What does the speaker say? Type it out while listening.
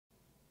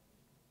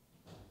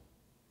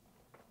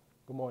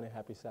Good morning,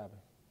 happy Sabbath.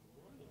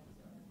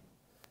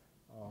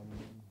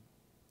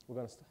 We're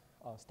going to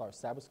start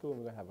Sabbath school, and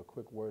we're going to have a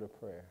quick word of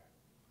prayer.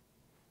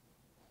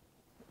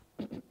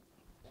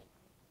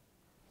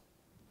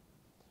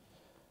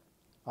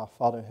 Our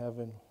Father in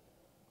heaven,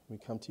 we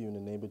come to you in the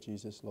name of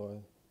Jesus,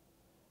 Lord,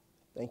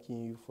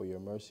 thanking you for your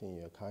mercy and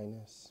your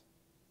kindness.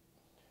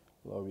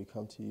 Lord, we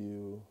come to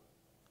you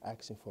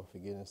asking for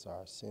forgiveness of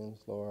our sins,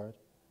 Lord.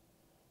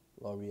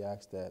 Lord, we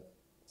ask that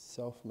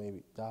self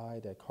may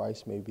die, that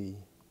Christ may be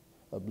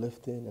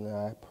uplifted, and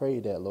I pray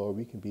that, Lord,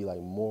 we can be like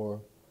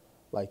more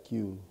like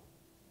you,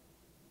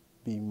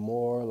 be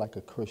more like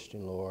a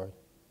Christian, Lord,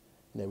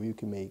 and that we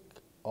can make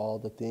all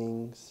the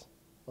things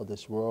of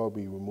this world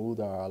be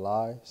removed out of our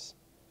lives.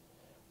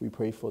 We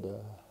pray for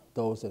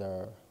those that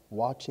are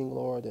watching,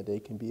 Lord, that they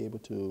can be able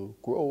to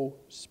grow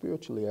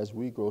spiritually as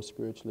we grow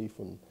spiritually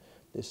from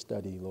this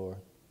study, Lord.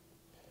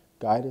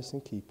 Guide us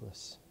and keep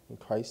us. In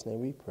Christ's name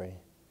we pray.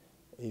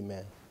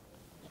 Amen.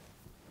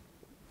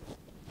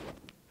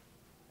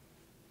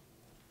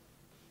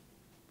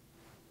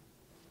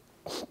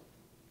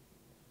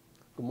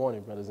 Good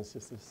morning, brothers and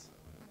sisters.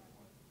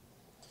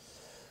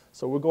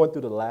 So we're going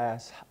through the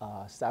last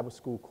Sabbath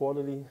School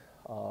Quarterly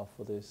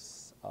for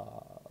this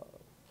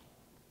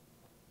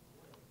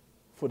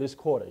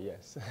quarter,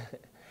 yes.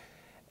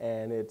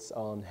 And it's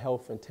on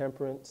health and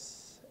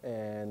temperance.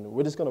 And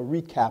we're just going to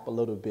recap a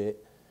little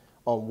bit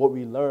on what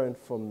we learned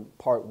from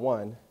part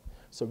 1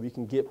 so we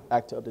can get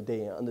back to up to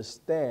date and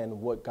understand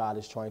what God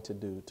is trying to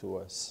do to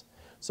us.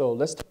 So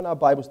let's turn our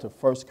Bibles to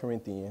 1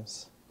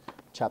 Corinthians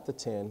chapter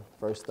 10,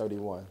 verse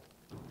 31.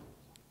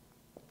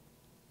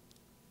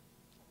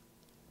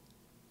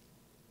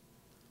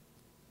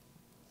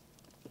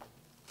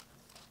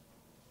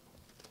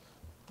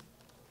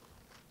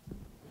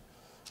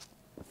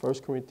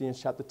 First Corinthians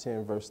chapter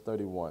 10, verse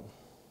 31.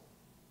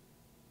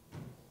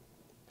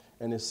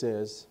 And it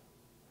says,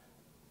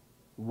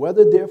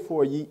 whether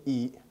therefore ye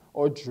eat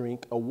or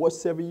drink or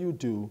whatsoever you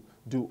do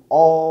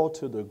all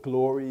to the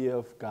glory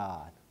of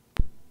God.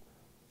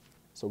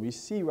 So we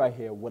see right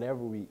here,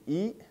 whatever we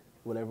eat,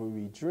 whatever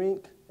we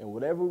drink, and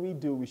whatever we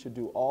do, we should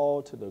do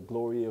all to the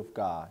glory of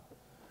God.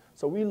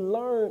 So we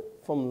learned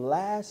from our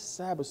last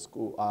Sabbath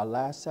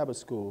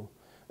school,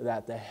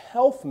 that the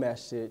health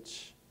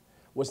message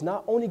was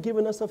not only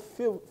giving us a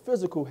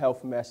physical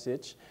health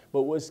message,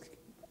 but was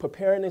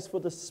preparing us for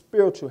the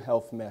spiritual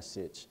health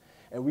message.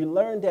 And we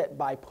learned that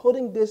by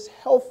putting this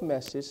health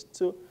message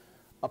to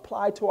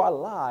apply to our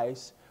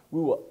lives,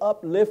 we will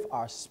uplift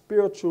our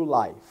spiritual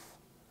life.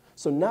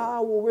 So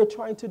now what we're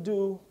trying to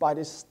do by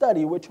this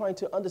study, we're trying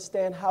to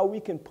understand how we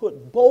can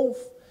put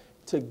both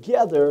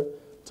together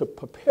to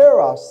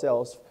prepare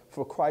ourselves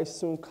for Christ's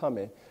soon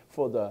coming.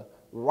 For the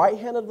right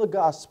hand of the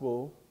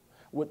gospel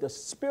with the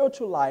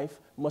spiritual life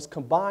must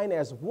combine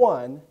as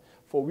one,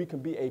 for we can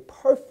be a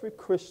perfect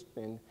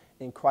Christian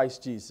in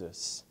Christ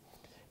Jesus.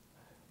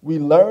 We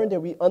learned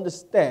and we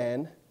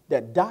understand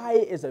that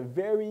diet is a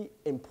very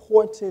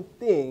important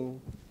thing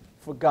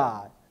for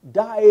God.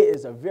 Diet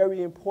is a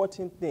very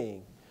important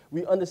thing.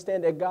 We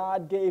understand that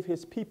God gave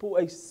his people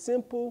a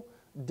simple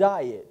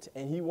diet,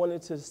 and he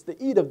wanted us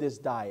to eat of this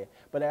diet.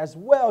 But as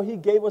well, he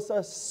gave us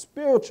a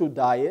spiritual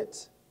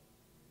diet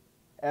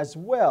as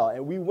well.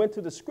 And we went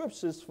to the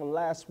scriptures from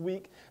last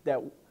week that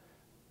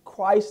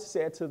Christ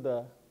said to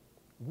the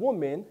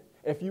woman,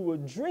 if you will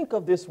drink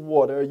of this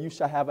water, you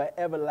shall have an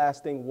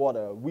everlasting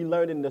water. We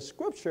learned in the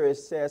scripture, it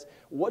says,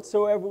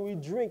 whatsoever we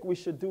drink, we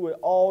should do it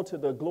all to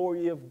the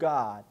glory of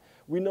God.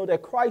 We know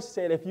that Christ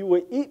said, if you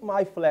will eat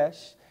my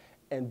flesh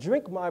and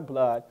drink my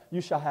blood,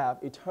 you shall have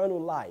eternal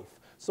life.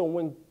 So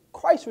when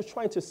Christ was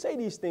trying to say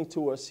these things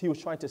to us, he was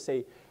trying to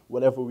say,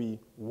 whatever we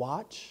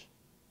watch,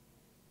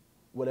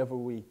 whatever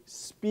we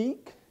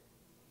speak,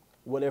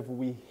 whatever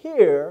we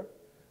hear,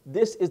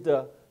 this is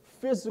the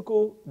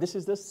physical, this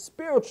is the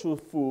spiritual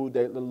food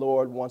that the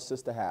Lord wants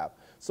us to have.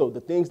 So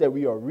the things that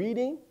we are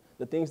reading,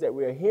 the things that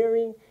we are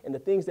hearing, and the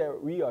things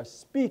that we are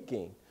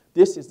speaking,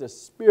 this is the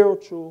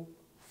spiritual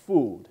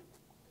food.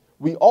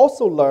 We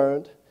also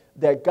learned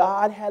that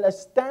God had a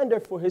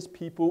standard for his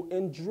people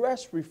in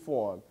dress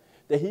reform,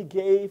 that he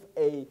gave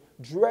a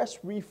dress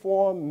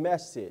reform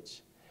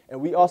message. And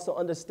we also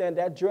understand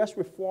that dress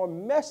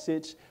reform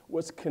message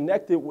was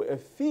connected with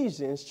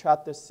Ephesians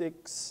chapter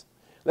 6.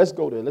 Let's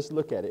go there. Let's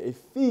look at it.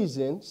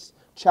 Ephesians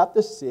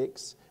chapter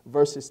 6,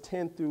 verses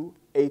 10 through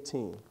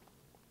 18.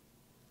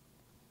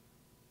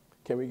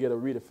 Can we get a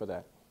reader for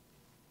that?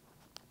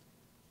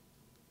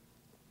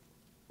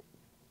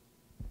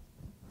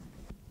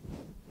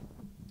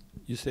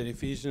 You said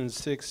Ephesians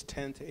 6,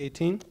 10 to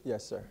 18?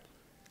 Yes, sir.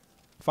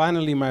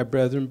 Finally, my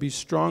brethren, be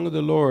strong in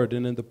the Lord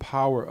and in the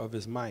power of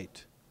his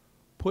might.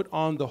 Put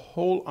on the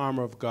whole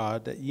armor of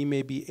God, that ye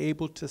may be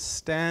able to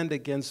stand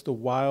against the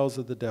wiles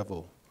of the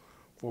devil.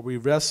 For we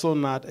wrestle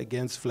not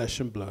against flesh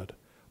and blood,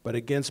 but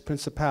against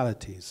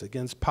principalities,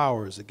 against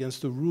powers,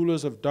 against the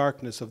rulers of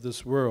darkness of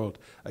this world,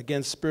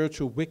 against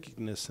spiritual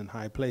wickedness in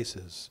high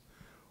places.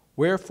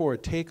 Wherefore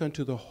take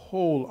unto the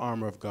whole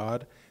armor of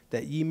God,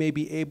 that ye may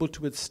be able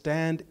to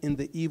withstand in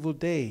the evil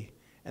day,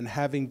 and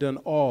having done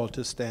all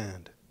to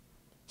stand.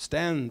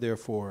 Stand,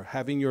 therefore,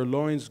 having your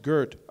loins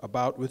girt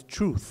about with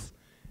truth,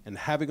 and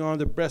having on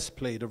the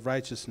breastplate of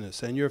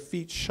righteousness, and your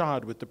feet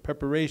shod with the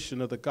preparation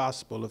of the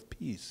gospel of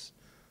peace.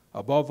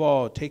 Above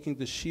all, taking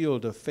the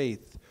shield of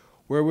faith,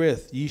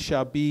 wherewith ye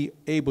shall be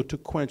able to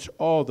quench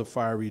all the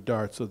fiery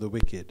darts of the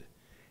wicked,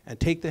 and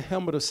take the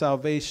helmet of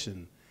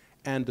salvation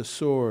and the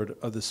sword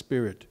of the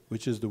Spirit,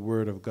 which is the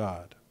word of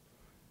God.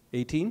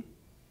 18?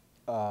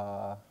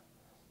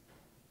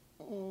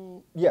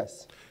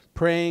 Yes.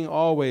 Praying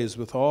always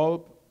with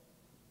all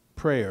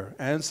prayer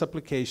and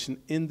supplication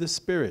in the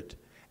Spirit,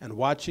 and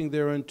watching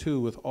thereunto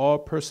with all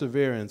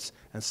perseverance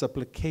and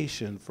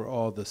supplication for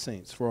all the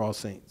saints, for all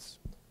saints.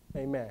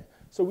 Amen.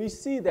 So we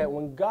see that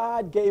when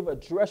God gave a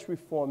dress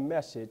reform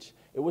message,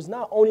 it was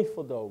not only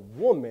for the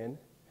woman,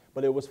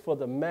 but it was for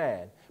the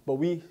man. But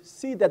we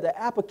see that the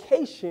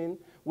application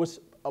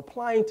was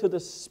applying to the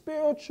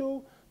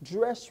spiritual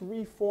dress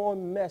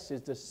reform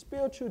message, the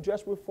spiritual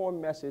dress reform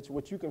message,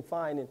 which you can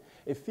find in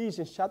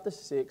Ephesians chapter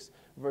 6,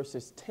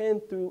 verses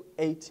 10 through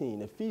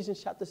 18.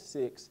 Ephesians chapter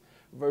 6,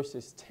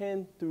 verses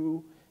 10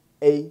 through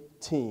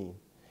 18.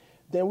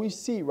 Then we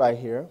see right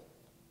here,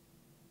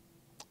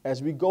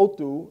 as we go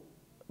through,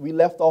 we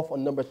left off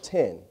on number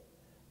 10.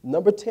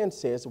 Number 10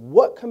 says,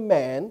 what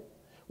command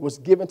was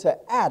given to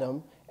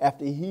Adam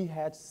after he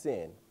had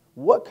sinned?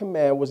 What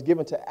command was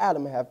given to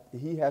Adam after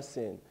he had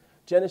sinned?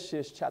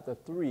 Genesis chapter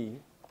 3,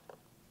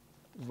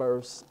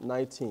 verse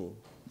 19.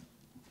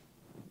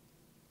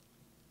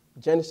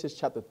 Genesis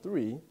chapter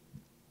 3,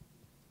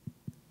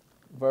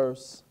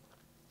 verse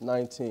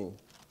 19.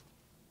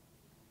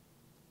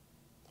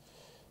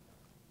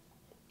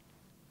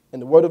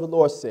 And the word of the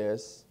Lord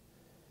says,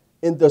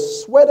 in the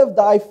sweat of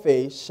thy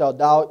face shalt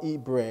thou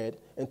eat bread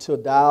until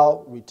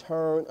thou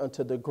return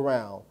unto the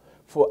ground.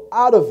 For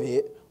out of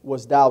it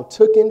was thou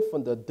taken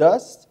from the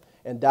dust,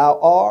 and thou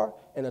art,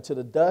 and unto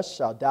the dust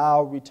shalt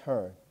thou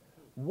return.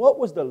 What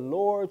was the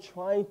Lord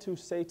trying to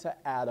say to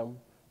Adam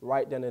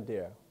right then and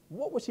there?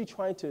 What was he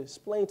trying to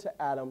explain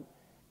to Adam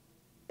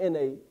in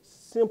a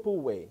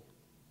simple way?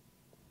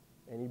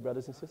 Any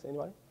brothers and sisters?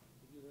 Anybody?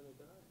 You're going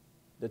to die.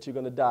 That you're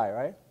going to die,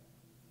 right?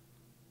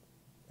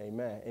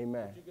 Amen.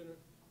 Amen.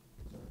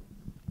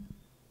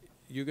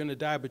 You're going to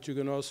die, but you're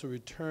going to also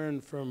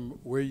return from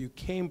where you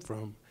came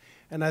from.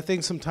 And I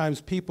think sometimes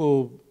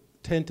people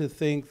tend to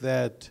think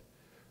that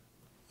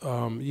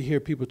you hear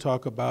people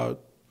talk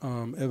about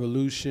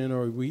evolution,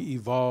 or we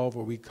evolve,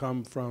 or we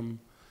come from,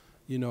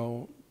 you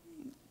know,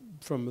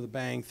 from the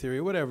Bang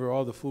Theory, whatever,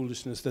 all the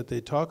foolishness that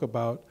they talk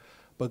about.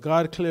 But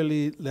God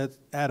clearly let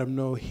Adam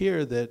know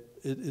here that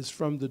it is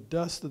from the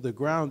dust of the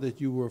ground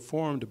that you were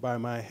formed by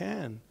my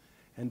hand,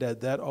 and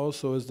that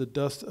also is the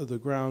dust of the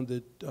ground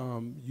that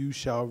you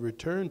shall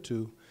return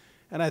to.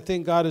 And I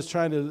think God is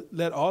trying to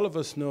let all of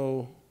us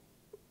know,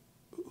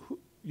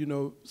 you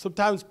know,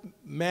 sometimes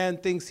man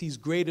thinks he's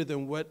greater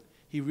than what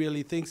he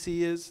really thinks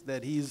he is,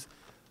 that he's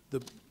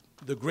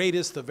the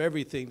greatest of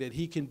everything, that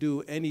he can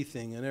do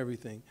anything and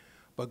everything.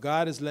 But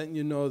God is letting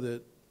you know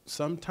that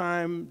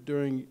sometime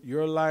during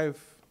your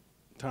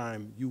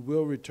lifetime, you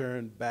will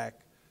return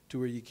back to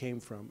where you came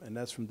from, and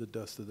that's from the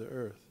dust of the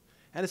earth.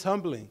 And it's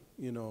humbling,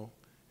 you know.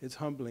 It's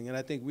humbling. And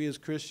I think we as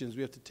Christians,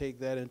 we have to take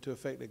that into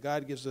effect, that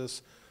God gives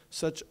us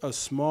such a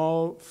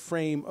small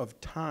frame of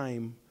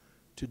time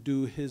to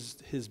do his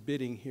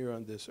bidding here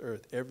on this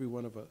earth, every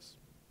one of us.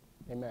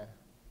 Amen.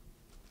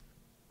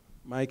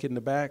 Mike in the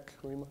back.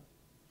 Karima,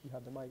 you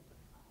have the mic.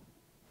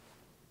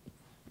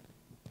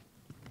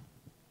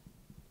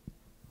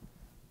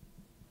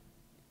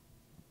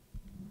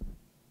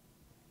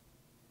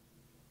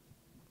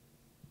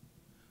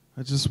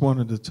 I just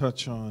wanted to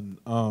touch on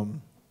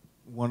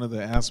one of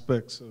the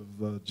aspects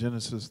of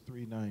Genesis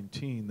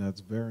 3:19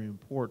 that's very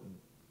important.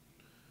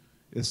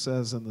 It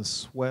says, in the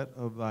sweat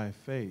of thy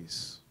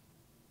face,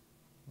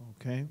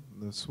 okay?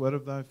 In the sweat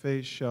of thy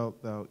face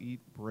shalt thou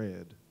eat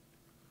bread.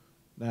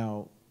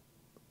 Now,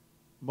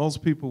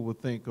 most people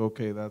would think,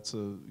 okay, that's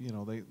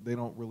they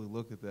don't really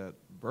look at that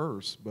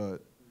verse,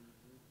 but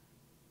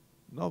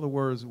in other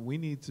words, we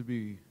need to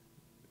be,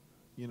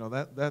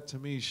 that to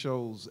me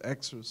shows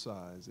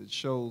exercise. It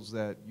shows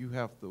that you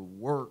have to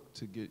work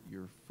to get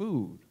your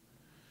food.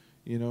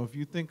 If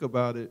you think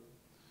about it,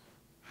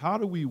 how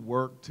do we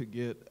work to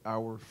get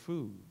our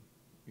food?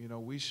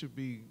 We should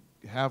be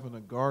having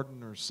a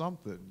garden or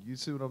something. You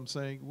see what I'm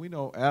saying? We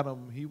know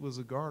Adam, he was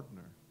a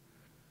gardener.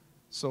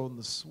 So in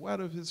the sweat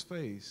of his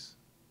face,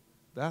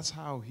 that's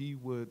how he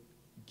would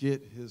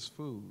get his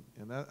food.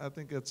 And I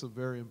think that's a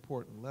very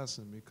important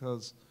lesson,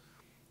 because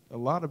a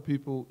lot of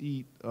people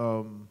eat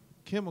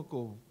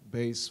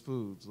chemical-based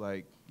foods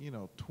like,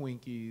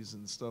 Twinkies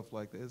and stuff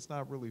like that. It's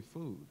not really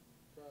food.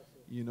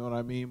 You know what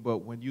I mean? But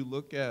when you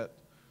look at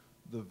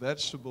the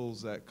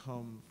vegetables that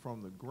come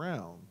from the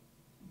ground,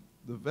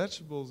 the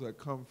vegetables that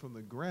come from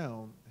the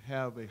ground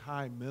have a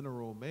high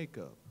mineral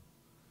makeup.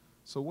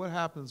 So what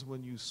happens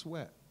when you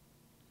sweat?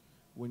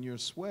 When you're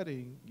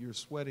sweating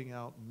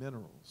out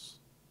minerals.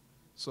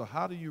 So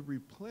how do you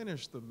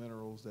replenish the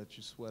minerals that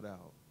you sweat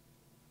out?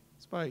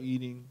 It's by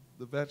eating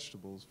the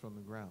vegetables from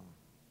the ground.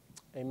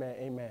 Amen,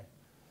 amen.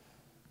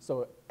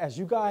 So as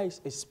you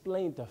guys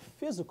explained the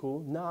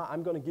physical, now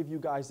I'm going to give you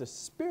guys the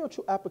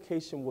spiritual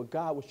application where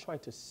God was trying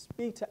to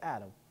speak to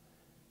Adam.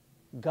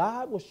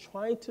 God was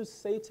trying to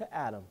say to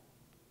Adam,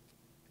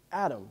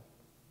 Adam,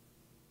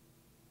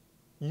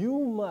 you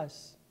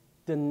must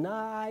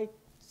deny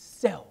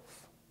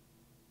self.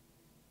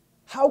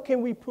 How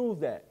can we prove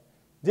that?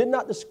 Did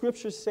not the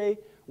scriptures say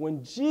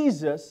when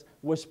Jesus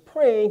was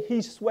praying,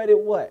 he sweated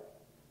what?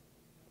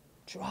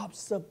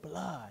 Drops of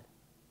blood.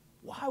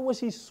 Why was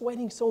he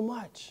sweating so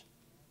much?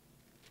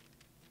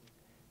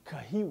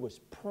 Because he was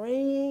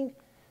praying,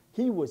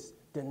 he was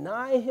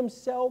denying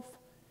himself,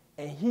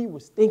 and he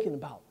was thinking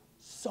about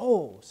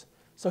souls.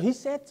 So he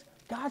said,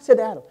 God said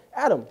to Adam,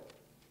 Adam,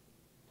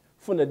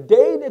 from the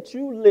day that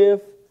you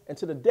live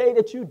until the day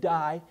that you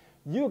die,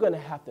 you're going to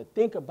have to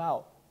think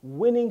about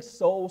winning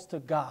souls to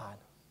God.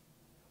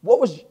 What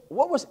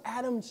was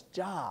Adam's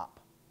job?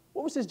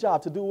 What was his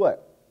job? To do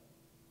what?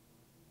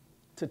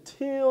 To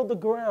till the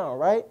ground,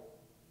 right?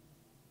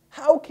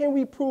 How can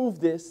we prove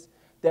this,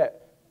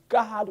 that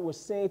God was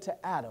saying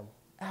to Adam,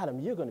 Adam,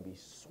 you're going to be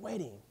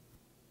sweating.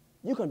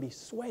 You're going to be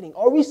sweating.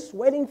 Are we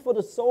sweating for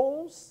the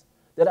souls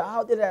that are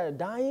out there that are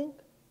dying?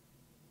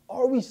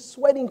 Are we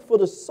sweating for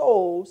the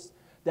souls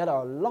that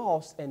are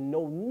lost and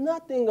know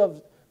nothing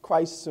of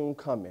Christ soon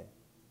coming?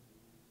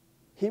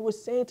 He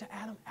was saying to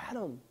Adam,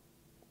 Adam,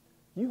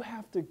 you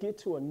have to get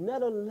to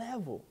another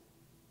level.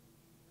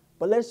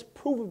 But let's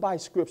prove it by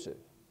Scripture.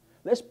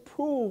 Let's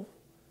prove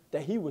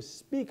that he was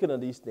speaking of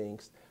these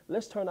things.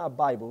 Let's turn our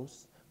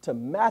Bibles to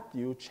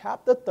Matthew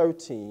chapter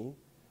 13,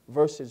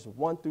 verses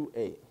 1 through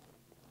 8.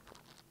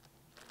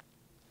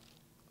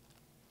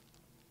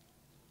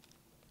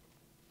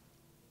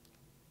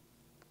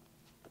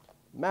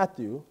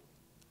 Matthew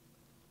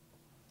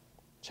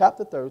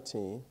chapter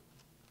 13,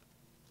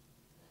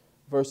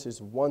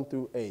 verses 1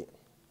 through 8.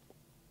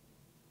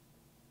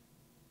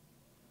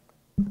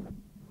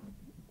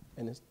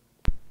 And it's,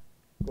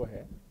 go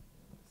ahead.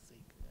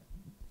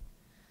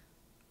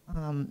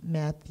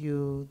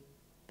 Matthew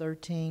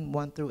 13,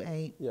 1 through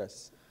 8.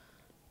 Yes.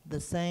 The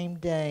same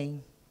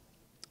day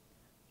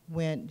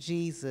went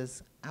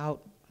Jesus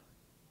out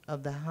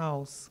of the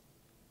house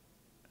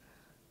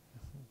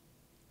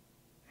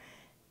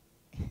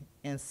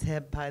and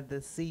sat by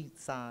the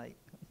seaside.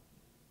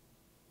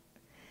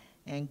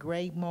 And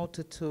great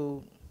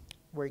multitude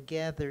were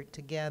gathered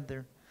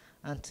together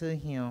unto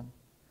him,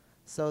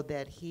 so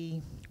that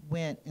he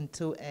went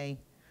into a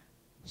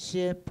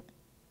ship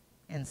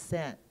and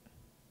sat,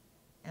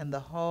 and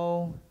the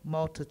whole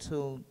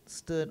multitude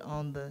stood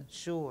on the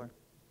shore.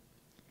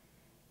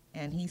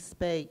 And he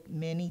spake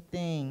many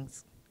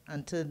things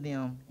unto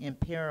them in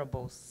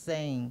parables,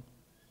 saying,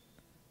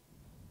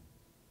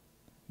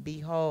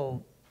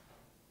 Behold,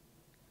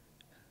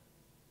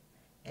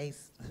 a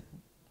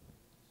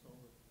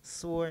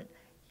sword.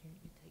 Here,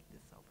 you take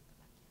this over.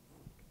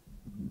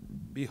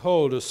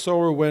 Behold, a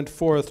sower went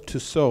forth to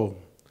sow.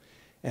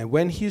 And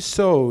when he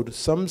sowed,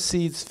 some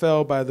seeds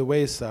fell by the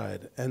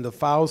wayside, and the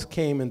fowls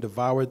came and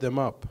devoured them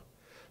up.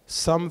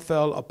 Some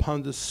fell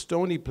upon the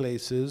stony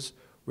places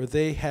where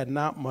they had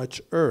not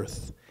much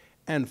earth,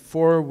 and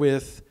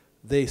forthwith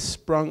they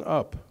sprung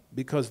up,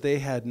 because they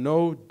had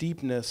no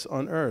deepness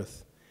on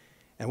earth.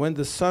 And when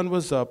the sun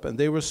was up, and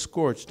they were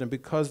scorched, and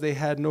because they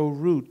had no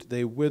root,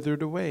 they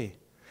withered away.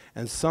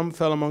 And some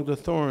fell among the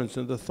thorns,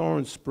 and the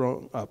thorns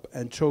sprung up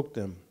and choked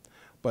them.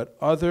 But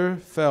other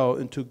fell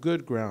into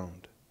good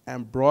ground,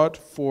 and brought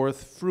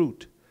forth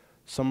fruit,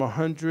 some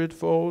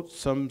 100-fold,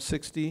 some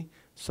 60,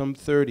 some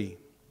 30.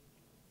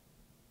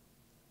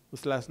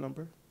 What's the last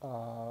number?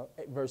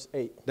 Verse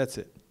 8. That's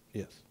it,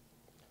 yes.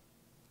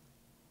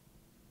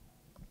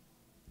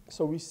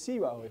 So we see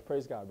right here,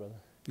 praise God, brother.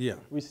 Yeah.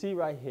 We see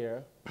right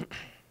here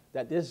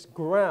that this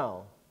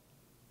ground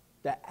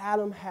that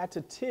Adam had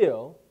to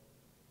till,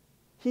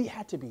 he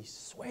had to be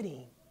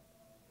sweating.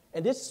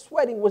 And this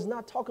sweating was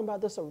not talking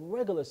about just a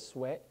regular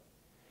sweat.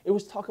 It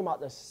was talking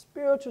about the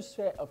spiritual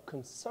sweat of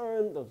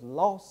concern of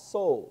lost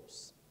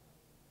souls.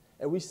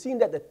 And we've seen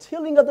that the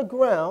tilling of the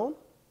ground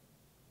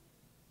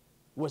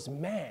was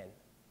man.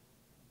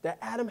 That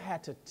Adam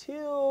had to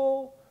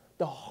till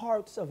the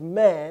hearts of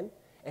man,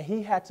 and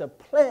he had to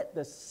plant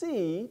the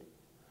seed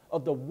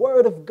of the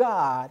word of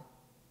God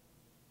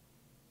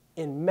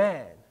in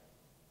man.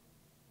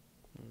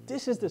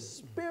 This is the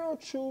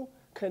spiritual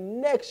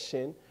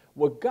connection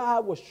what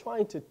God was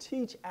trying to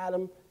teach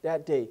Adam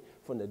that day.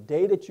 From the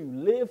day that you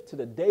live to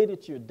the day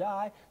that you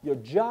die, your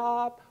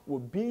job will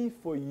be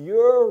for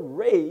your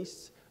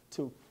race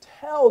to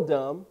tell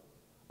them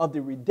of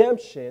the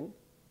redemption,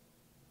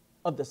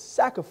 of the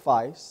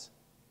sacrifice,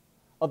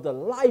 of the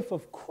life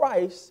of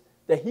Christ,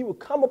 that he will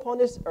come upon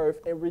this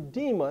earth and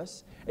redeem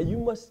us, and you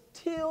must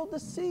till the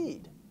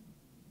seed.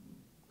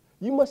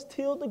 You must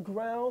till the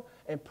ground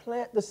and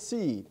plant the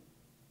seed.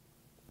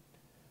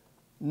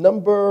 I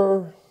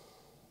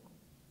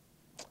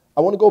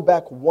want to go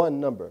back one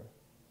number.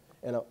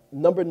 And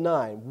number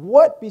 9,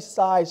 what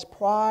besides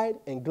pride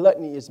and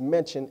gluttony is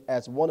mentioned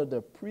as one of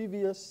the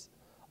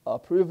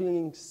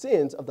prevailing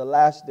sins of the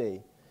last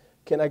day?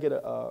 Can I get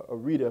a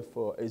reader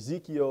for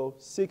Ezekiel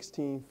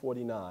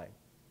 16:49?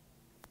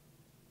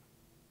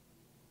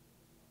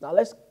 Now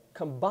let's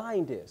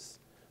combine this.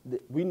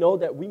 We know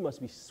that we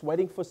must be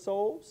sweating for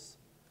souls.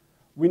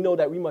 We know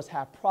that we must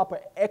have proper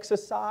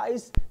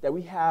exercise, that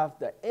we have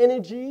the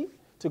energy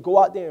to go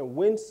out there and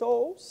win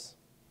souls.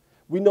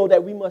 We know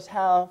that we must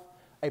have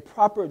a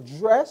proper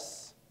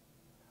dress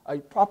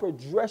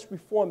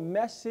reform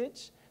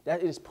message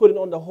that is putting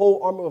on the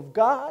whole armor of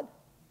God.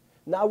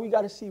 Now we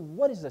got to see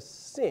what is a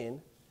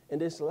sin in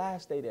this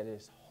last day that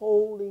is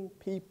holding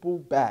people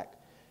back.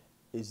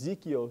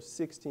 Ezekiel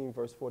 16,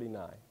 verse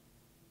 49.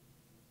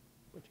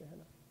 Put your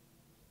hand up.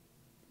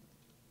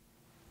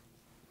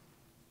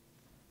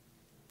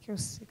 Ezekiel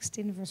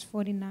 16, verse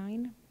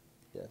 49.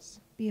 Yes.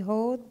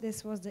 Behold,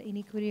 this was the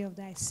iniquity of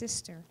thy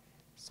sister,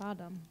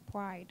 Sodom,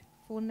 pride,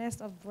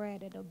 fullness of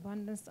bread and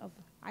abundance of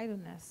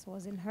idleness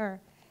was in her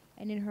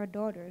and in her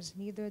daughters,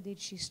 neither did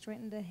she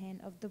strengthen the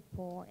hand of the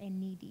poor and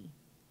needy.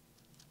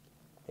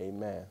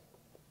 Amen.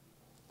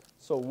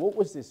 So what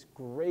was this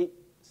great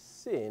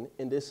sin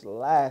in this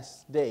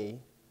last day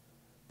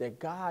that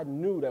God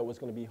knew that was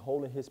going to be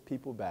holding his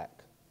people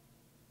back?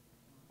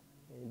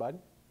 Anybody?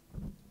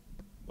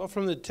 Well,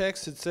 from the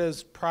text, it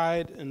says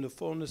pride and the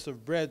fullness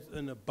of bread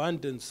and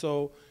abundance.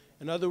 So,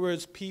 in other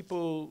words,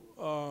 people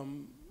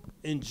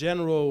in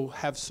general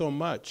have so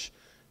much.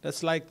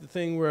 That's like the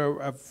thing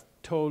where I've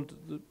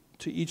told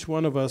to each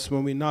one of us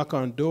when we knock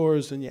on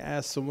doors and you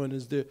ask someone,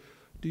 do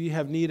you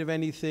have need of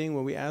anything?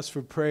 When we ask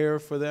for prayer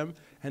for them,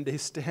 and they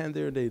stand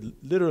there and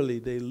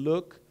they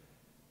look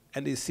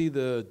and they see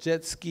the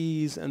jet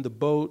skis and the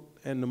boat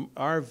and the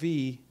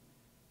RV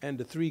and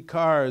the 3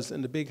 cars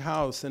and the big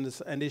house,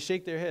 and they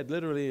shake their head,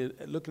 literally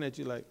looking at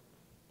you like,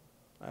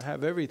 I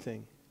have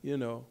everything,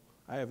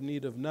 I have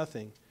need of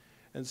nothing.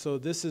 And so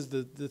this is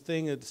the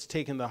thing that's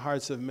taken the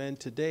hearts of men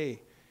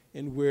today,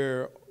 in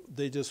where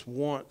they just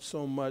want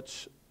so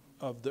much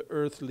of the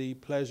earthly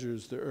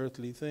pleasures, the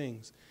earthly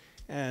things.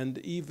 And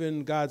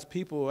even God's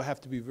people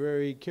have to be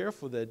very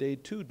careful that they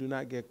too do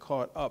not get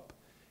caught up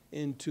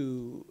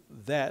into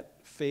that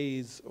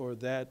phase or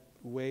that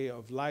way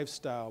of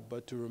lifestyle,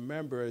 but to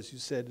remember, as you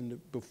said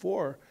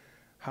before,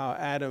 how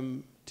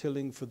Adam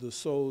tilling for the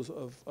souls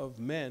of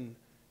men,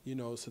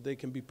 so they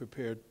can be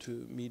prepared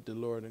to meet the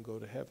Lord and go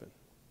to heaven.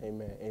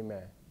 Amen,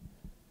 amen.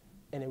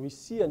 And then we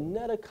see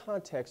another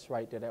context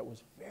right there that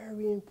was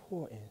very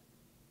important.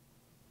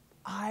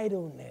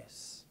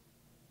 Idleness.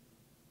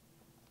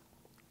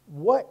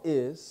 What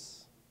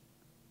is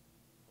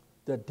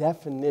the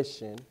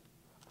definition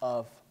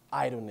of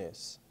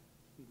idleness?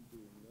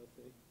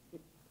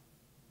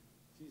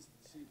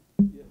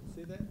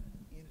 Say that?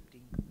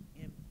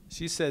 Empty.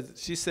 She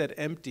said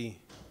empty.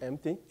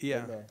 Empty?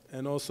 Yeah, Amen.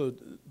 and also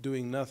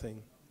doing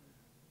nothing.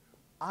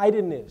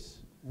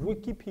 Idleness.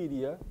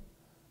 Wikipedia,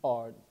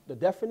 or the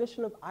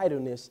definition of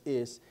idleness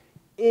is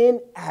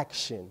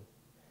inaction,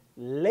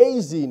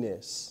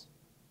 laziness.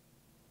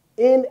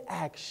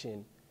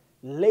 Inaction,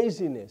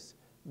 laziness.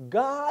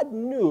 God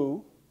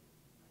knew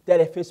that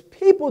if his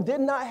people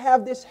did not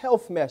have this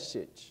health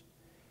message,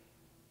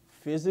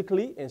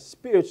 physically and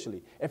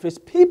spiritually, if his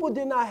people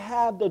did not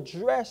have the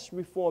dress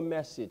reform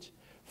message,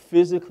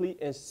 physically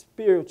and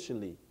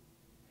spiritually,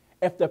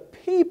 if the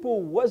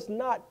people was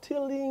not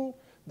tilling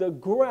the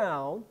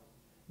ground,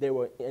 they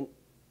were in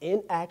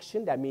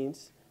inaction, that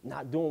means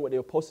not doing what they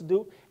were supposed to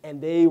do, and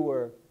they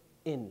were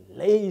in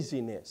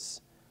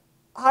laziness.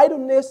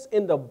 Idleness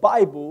in the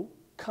Bible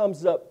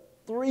comes up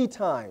 3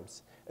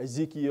 times.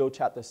 Ezekiel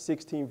chapter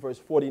 16, verse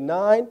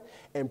 49,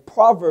 and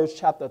Proverbs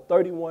chapter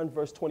 31,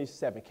 verse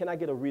 27. Can I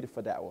get a reader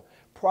for that one?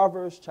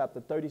 Proverbs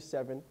chapter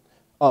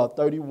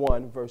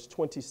 31, verse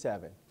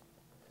 27.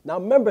 Now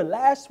remember,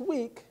 last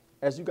week,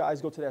 as you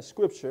guys go to that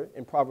scripture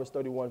in Proverbs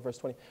 31, verse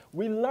 20,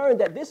 we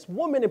learned that this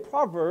woman in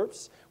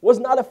Proverbs was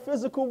not a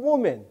physical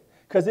woman,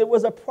 because it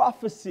was a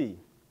prophecy.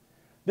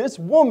 This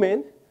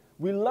woman,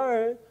 we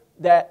learned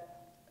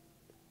that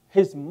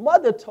his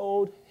mother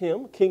told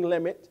him, King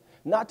Lemmet,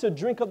 not to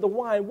drink of the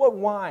wine. What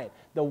wine?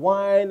 The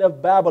wine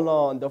of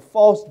Babylon, the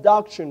false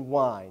doctrine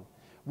wine.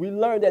 We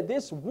learned that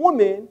this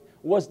woman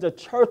was the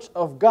church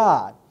of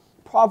God.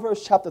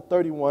 Proverbs chapter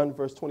 31,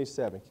 verse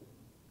 27.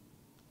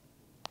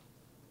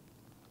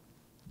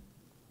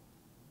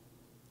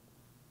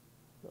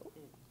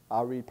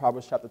 I'll read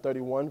Proverbs chapter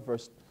 31,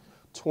 verse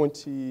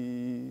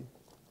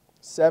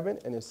 27,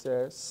 and it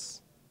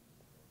says,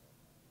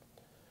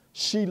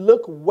 she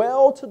looked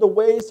well to the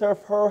ways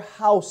of her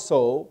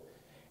household,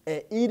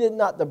 and eateth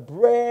not the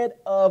bread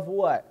of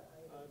what?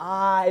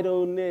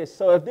 Idleness.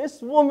 So if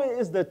this woman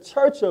is the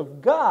church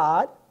of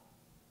God,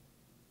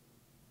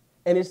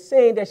 and it's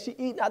saying that she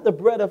eat not the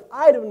bread of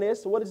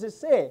idleness, what is it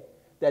saying?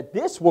 That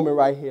this woman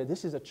right here,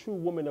 this is a true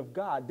woman of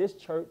God. This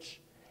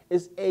church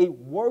is a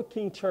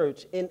working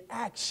church in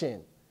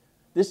action.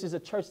 This is a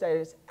church that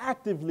is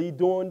actively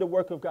doing the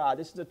work of God.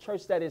 This is a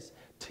church that is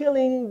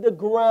tilling the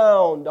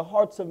ground, the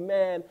hearts of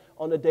man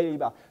on a daily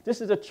basis.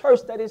 This is a church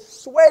that is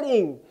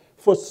sweating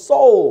for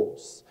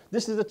souls.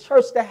 This is a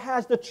church that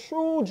has the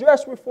true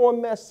dress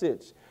reform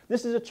message.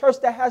 This is a church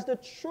that has the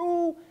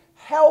true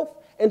health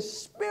and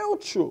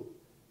spiritual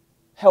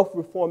health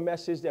reform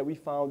message that we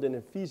found in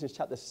Ephesians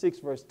chapter 6,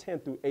 verse 10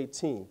 through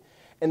 18.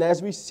 And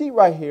as we see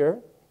right here,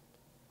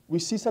 we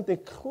see something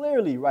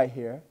clearly right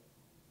here.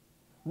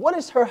 What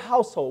is her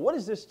household? What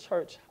is this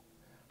church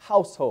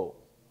household?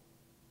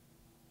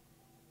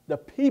 The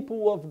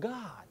people of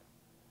God,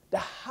 the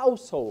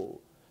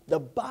household, the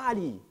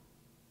body,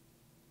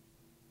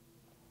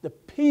 the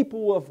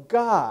people of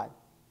God.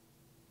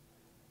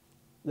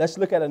 Let's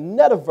look at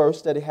another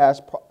verse that it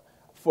has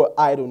for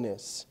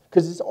idleness,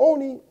 because it's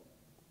only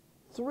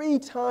 3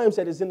 times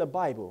that is in the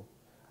Bible.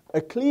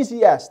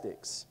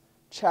 Ecclesiastes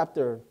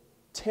chapter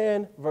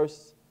 10,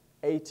 verse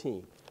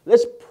 18.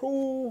 Let's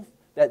prove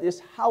that this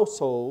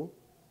household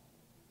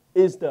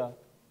is the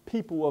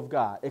people of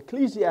God.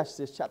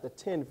 Ecclesiastes chapter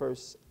 10,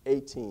 verse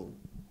 18.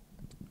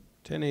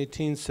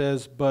 10:18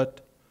 says,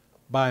 "But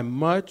by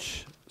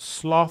much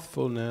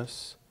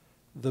slothfulness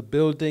the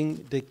building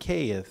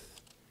decayeth,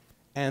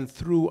 and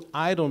through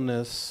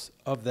idleness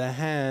of the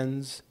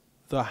hands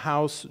the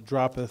house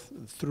droppeth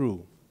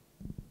through."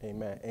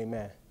 Amen,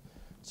 amen.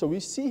 So we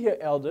see here,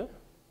 elder,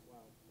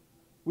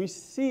 we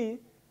see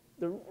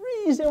the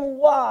reason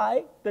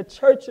why the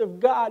church of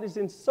God is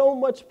in so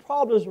much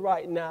problems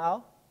right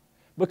now,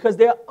 because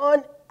they're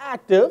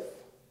inactive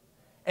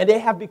and they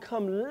have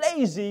become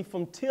lazy for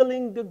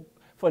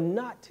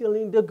not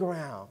tilling the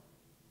ground.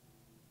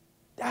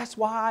 That's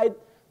why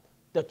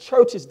the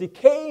church is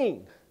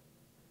decaying.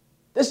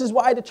 This is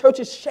why the church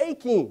is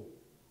shaking,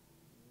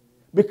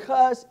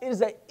 because it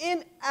is an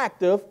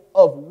inactive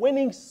of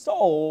winning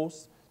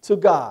souls to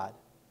God.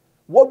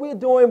 What we're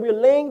doing, we're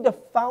laying the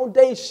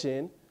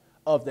foundation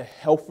of the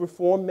health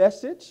reform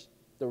message,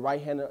 the right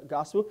hand of the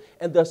gospel,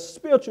 and the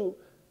spiritual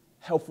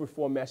health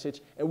reform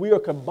message, and we are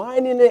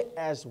combining it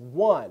as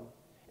one.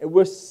 And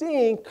we're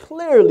seeing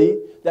clearly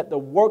that the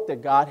work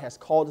that God has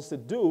called us to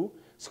do,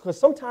 because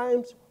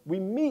sometimes we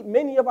meet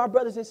many of our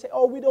brothers and say,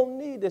 oh, we don't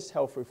need this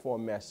health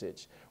reform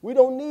message. We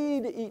don't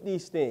need to eat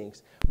these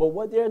things. But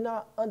what they're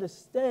not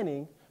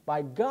understanding,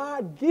 by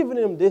God giving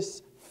them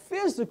this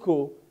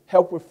physical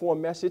health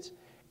reform message,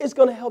 it's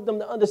going to help them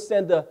to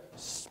understand the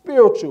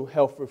spiritual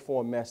health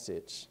reform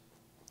message.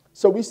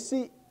 So we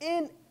see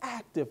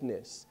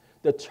inactiveness.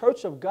 The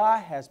church of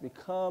God has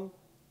become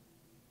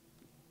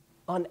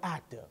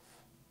inactive,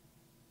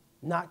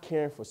 not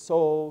caring for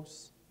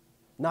souls,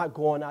 not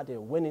going out there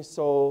winning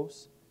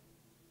souls.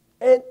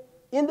 And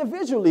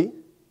individually,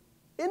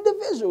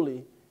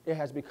 it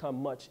has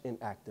become much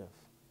inactive.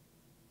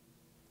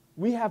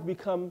 We have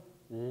become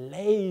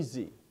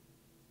lazy.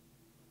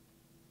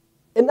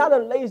 And not a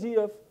lazy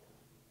of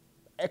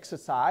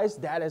exercise,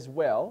 that as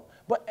well,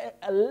 but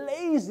a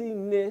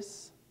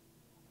laziness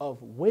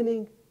of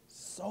winning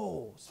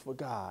souls for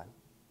God.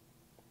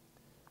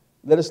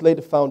 Let us lay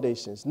the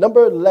foundations.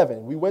 Number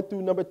 11, we went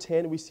through number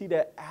 10, we see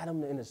that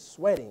Adam is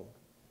sweating.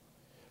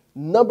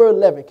 Number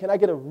 11, can I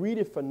get a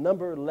reader for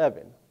number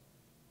 11?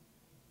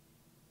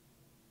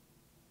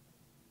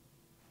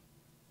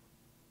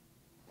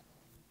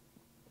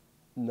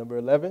 Number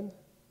 11,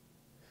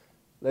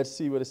 let's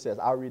see what it says.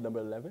 I'll read number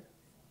 11.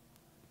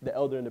 The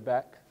elder in the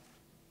back.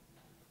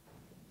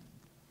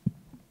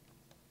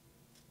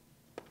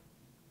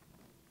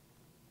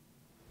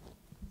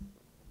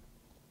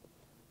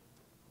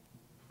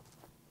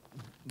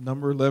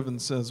 Number 11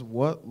 says,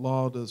 what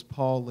law does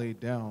Paul lay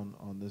down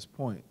on this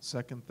point?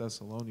 2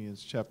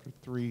 Thessalonians chapter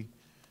 3,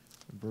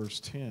 verse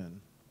 10.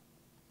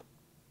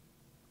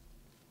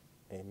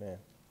 Amen.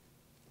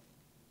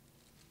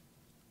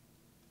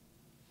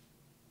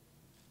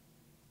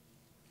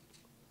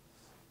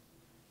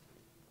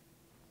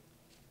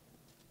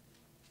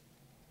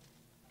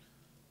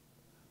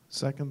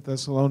 Second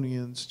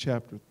Thessalonians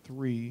chapter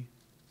 3,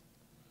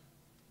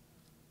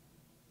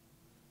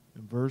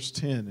 in verse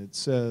 10, it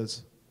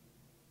says,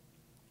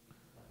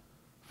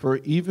 "For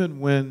even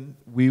when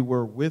we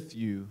were with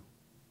you,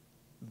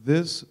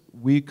 this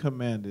we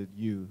commanded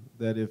you,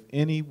 that if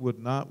any would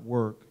not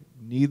work,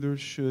 neither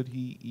should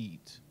he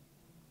eat."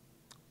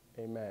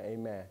 Amen,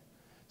 amen.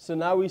 So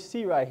now we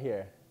see right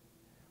here,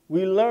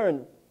 we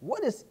learn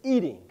what is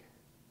eating.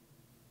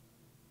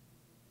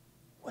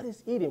 What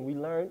is eating? We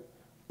learn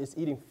it's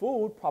eating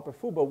food, proper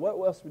food, but what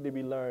else did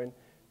we learn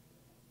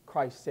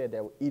Christ said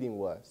that eating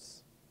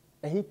was?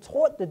 And he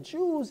taught the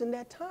Jews in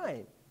that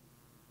time.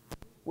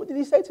 What did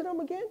he say to them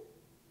again?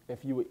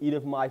 If you would eat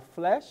of my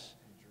flesh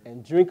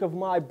and drink of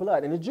my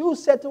blood. And the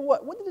Jews said to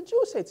what? What did the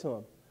Jews say to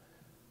him?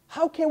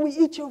 How can we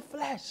eat your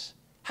flesh?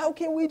 How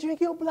can we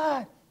drink your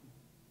blood?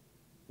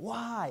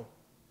 Why?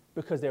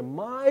 Because their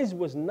minds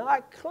was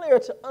not clear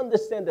to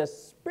understand the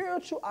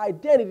spiritual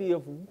identity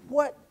of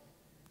what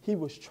he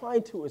was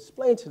trying to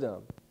explain to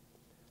them.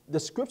 The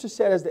scripture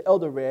said, as the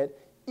elder read,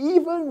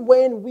 even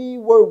when we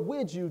were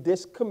with you,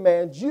 this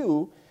command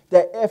you,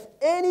 that if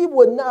any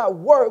would not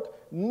work,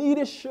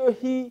 neither should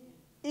he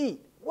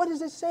eat. What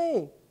is it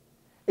saying?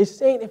 It's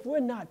saying if we're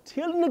not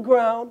tilling the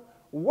ground,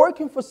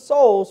 working for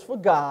souls for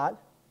God,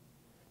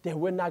 then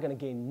we're not going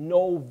to gain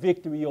no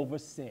victory over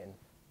sin.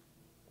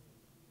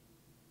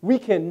 We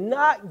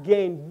cannot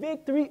gain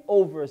victory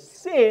over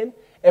sin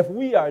if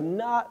we are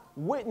not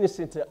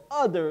witnessing to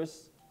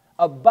others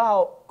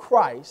about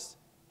Christ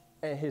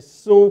and his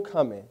soon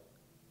coming.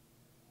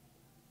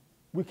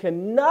 We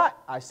cannot,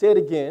 I say it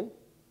again,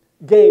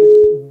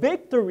 gain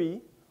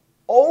victory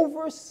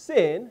over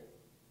sin,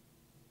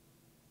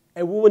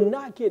 and we will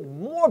not get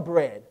more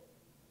bread.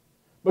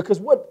 Because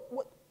what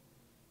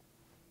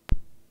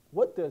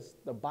does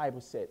the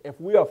Bible say?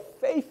 If we are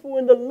faithful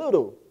in the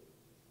little,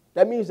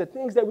 that means the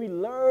things that we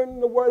learn in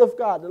the Word of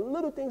God, the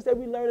little things that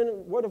we learn in the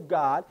Word of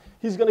God,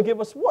 he's going to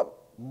give us what?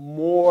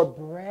 More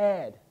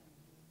bread.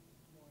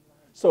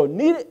 So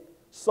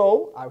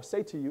I would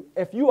say to you,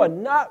 if you are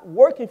not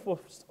working for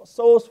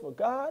souls for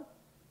God,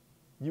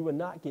 you will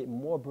not get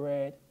more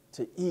bread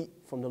to eat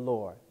from the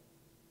Lord.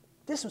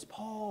 This was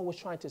Paul was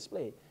trying to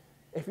explain.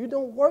 If you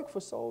don't work for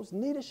souls,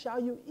 neither shall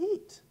you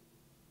eat.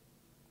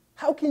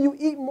 How can you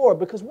eat more?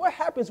 Because what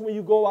happens when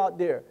you go out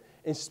there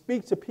and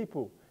speak to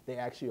people? They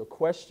ask you a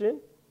question.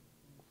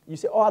 You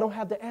say, I don't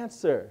have the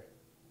answer.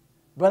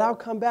 But I'll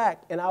come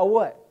back and I'll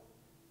what?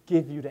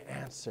 Give you the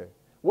answer.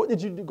 What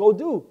did you go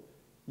do?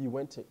 You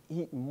went to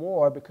eat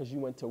more because you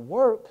went to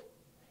work,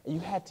 and you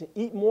had to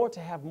eat more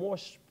to have more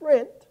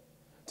strength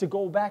to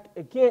go back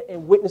again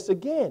and witness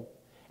again.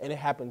 And it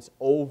happens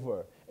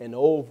over and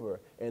over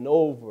and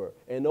over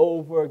and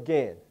over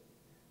again.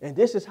 And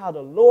this is how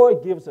the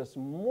Lord gives us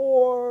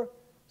more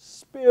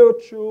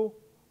spiritual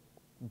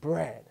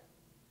bread.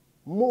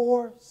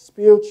 More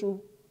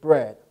spiritual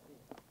bread.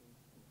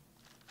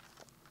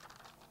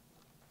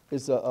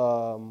 It's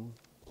a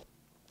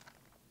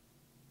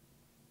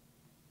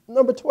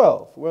number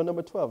 12. We're on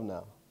number 12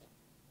 now.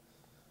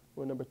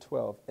 We're on number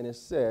 12. And it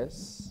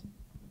says...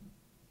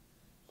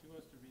 She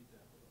wants to read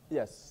that.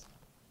 Yes.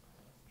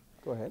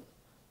 Go ahead.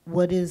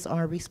 What is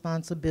our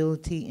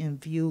responsibility in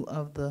view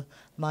of the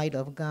light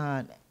of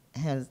God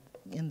has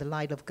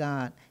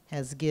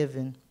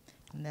given?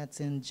 And that's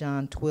in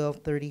John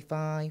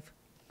 12:35.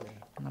 And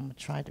I'm going to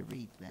try to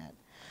read that.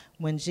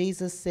 When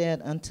Jesus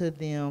said unto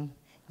them,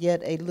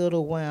 Yet a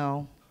little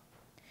while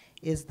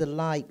is the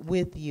light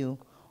with you.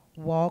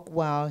 Walk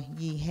while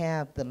ye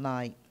have the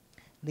light,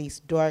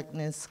 lest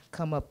darkness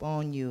come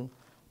upon you.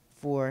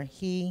 For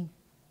he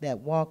that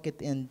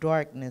walketh in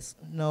darkness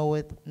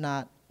knoweth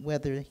not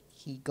whither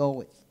he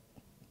goeth.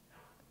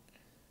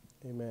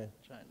 Amen.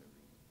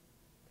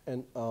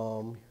 And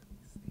 1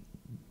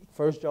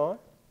 John?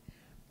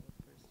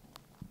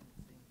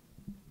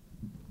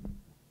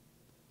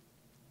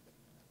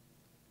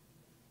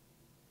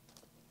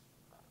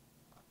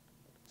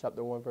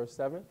 Chapter 1, verse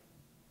 7.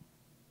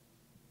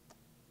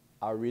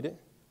 I'll read it.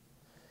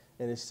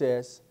 And it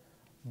says,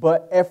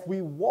 But if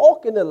we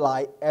walk in the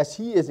light as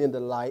he is in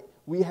the light,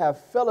 we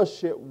have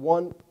fellowship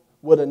one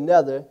with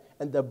another,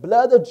 and the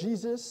blood of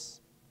Jesus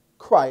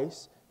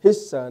Christ,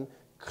 his Son,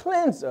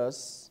 cleanse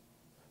us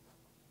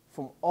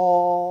from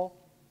all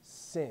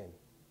sin.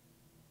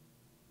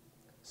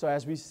 So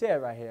as we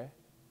said right here,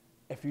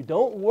 if you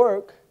don't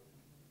work,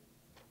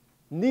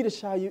 neither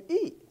shall you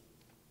eat.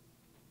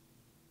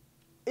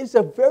 It's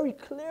a very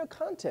clear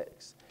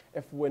context.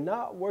 If we're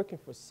not working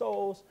for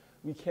souls,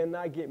 we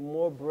cannot get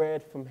more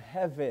bread from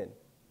heaven.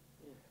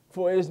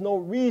 For there is no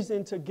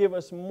reason to give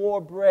us more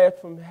bread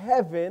from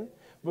heaven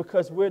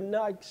because we're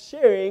not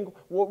sharing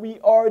what we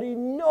already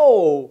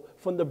know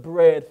from the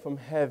bread from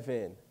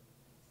heaven.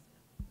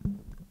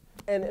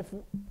 And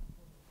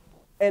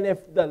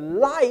if the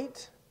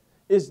light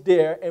is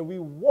there and we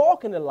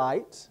walk in the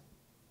light,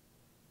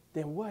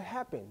 then what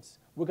happens?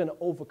 We're going to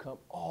overcome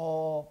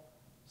all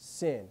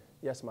sin.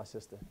 Yes, my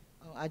sister.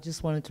 Oh, I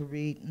just wanted to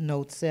read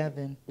note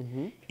 7.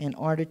 Mm-hmm. In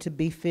order to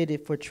be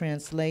fitted for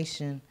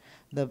translation,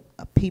 the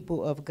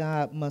people of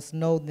God must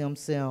know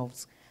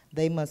themselves.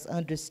 They must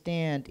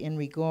understand in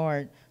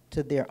regard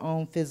to their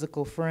own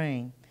physical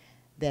frame,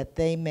 that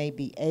they may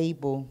be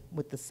able,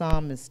 with the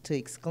psalmist, to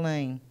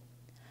exclaim,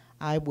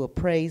 I will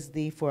praise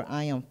thee, for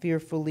I am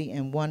fearfully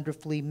and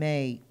wonderfully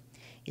made.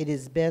 It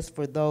is best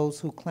for those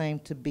who claim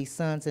to be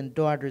sons and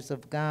daughters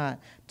of God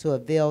to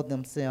avail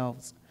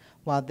themselves,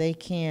 while they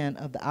can,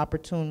 of the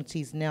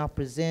opportunities now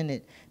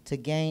presented to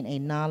gain a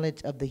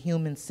knowledge of the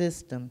human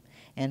system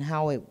and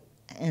how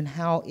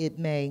it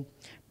may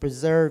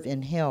preserve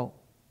and help.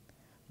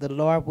 The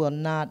Lord will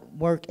not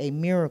work a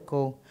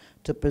miracle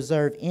to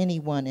preserve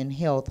anyone in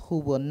health who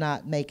will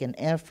not make an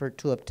effort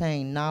to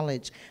obtain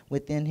knowledge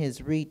within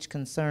his reach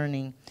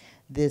concerning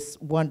this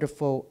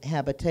wonderful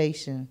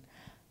habitation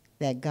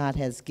that God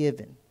has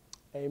given.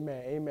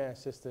 Amen. Amen,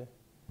 sister.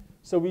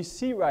 So we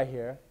see right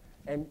here,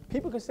 and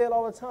people can say it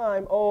all the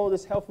time, oh,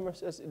 this health,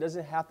 it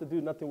doesn't have to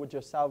do nothing with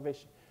your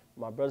salvation.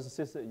 My brothers and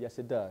sisters, yes,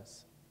 it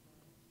does.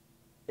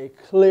 It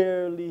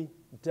clearly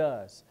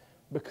does.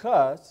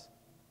 Because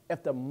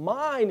if the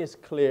mind is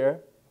clear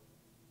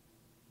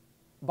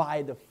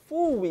by the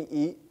food we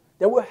eat,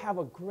 that we'll have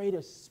a greater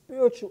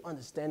spiritual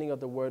understanding of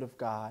the Word of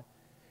God,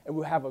 and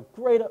we'll have a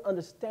greater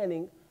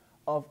understanding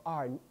of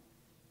our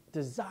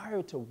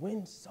desire to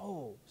win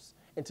souls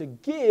and to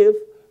give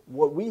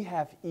what we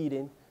have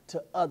eaten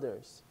to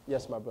others.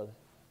 Yes, my brother.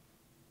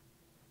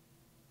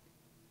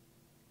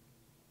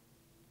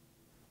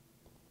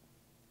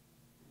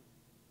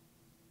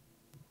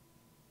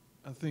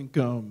 I think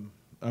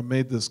I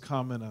made this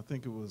comment, I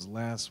think it was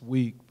last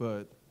week,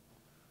 but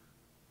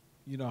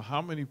you know,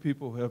 how many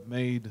people have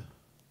made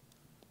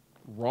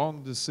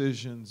wrong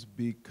decisions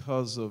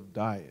because of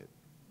diet?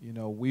 You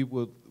know, we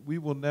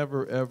will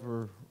never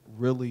ever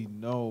really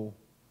know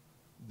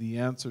the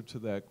answer to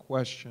that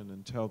question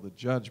until the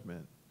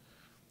judgment.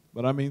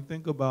 But I mean,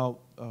 think about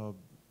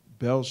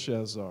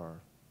Belshazzar.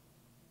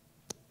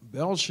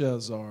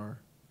 Belshazzar,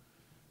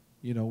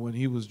 you know, when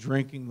he was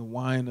drinking the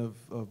wine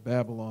of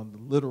Babylon,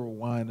 the literal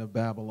wine of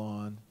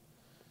Babylon,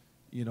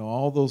 you know,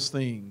 all those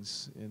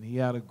things, and he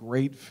had a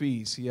great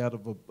feast. He had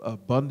an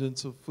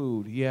abundance of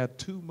food. He had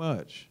too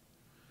much.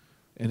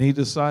 And he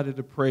decided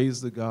to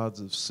praise the gods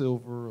of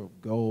silver,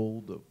 of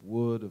gold, of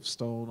wood, of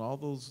stone, all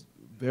those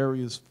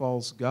various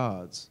false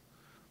gods.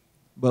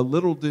 But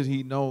little did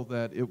he know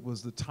that it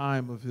was the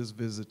time of his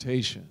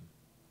visitation,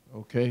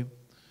 okay?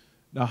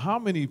 Now, how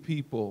many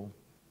people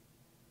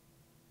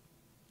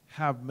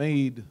have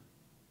made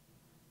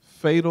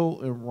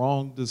fatal and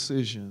wrong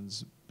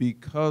decisions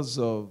because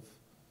of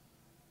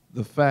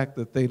the fact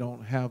that they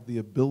don't have the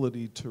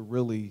ability to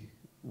really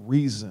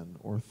reason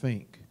or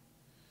think?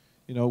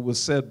 You know, it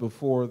was said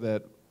before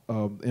that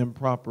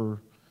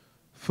improper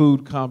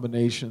food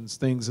combinations,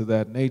 things of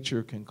that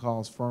nature, can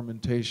cause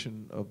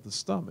fermentation of the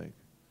stomach,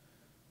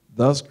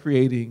 thus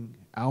creating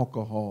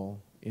alcohol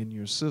in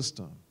your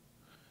system.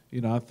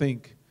 You know, I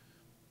think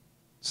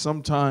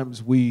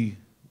sometimes we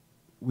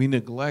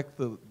neglect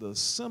the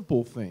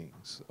simple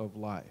things of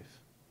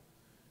life.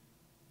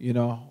 You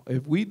know,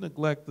 if we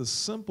neglect the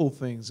simple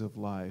things of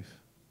life,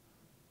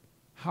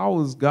 how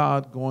is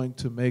God going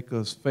to make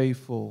us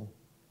faithful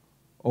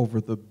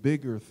over the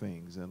bigger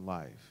things in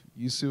life?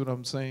 You see what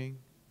I'm saying?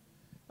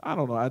 I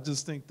don't know. I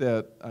just think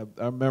that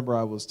I remember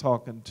I was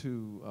talking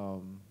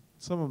to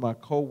some of my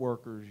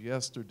coworkers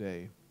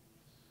yesterday,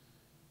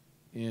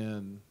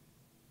 and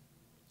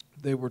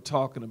they were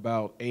talking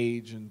about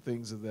age and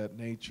things of that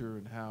nature,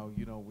 and how,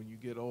 you know, when you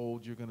get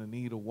old, you're going to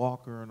need a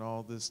walker and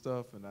all this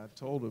stuff. And I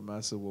told them, I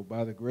said, well,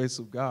 by the grace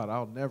of God,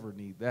 I'll never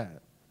need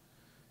that.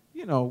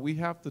 You know, we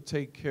have to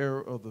take care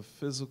of the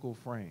physical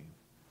frame.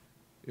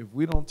 If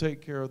we don't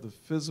take care of the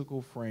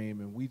physical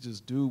frame and we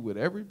just do what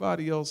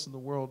everybody else in the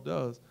world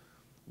does,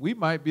 we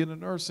might be in a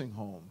nursing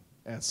home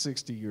at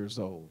 60 years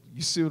old.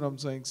 You see what I'm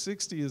saying?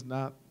 60 is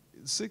not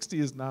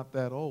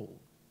that old.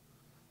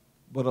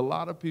 But a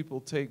lot of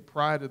people take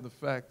pride in the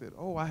fact that,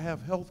 oh, I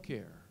have health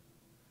care.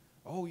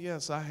 Oh,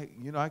 yes, I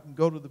can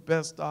go to the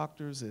best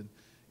doctors and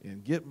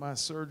get my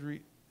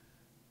surgery.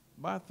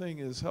 My thing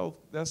is health.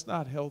 That's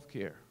not health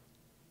care.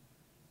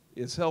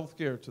 It's health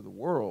care to the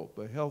world,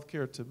 but health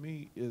care to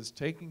me is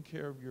taking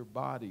care of your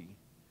body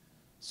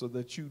so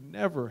that you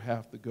never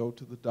have to go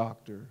to the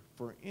doctor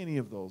for any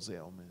of those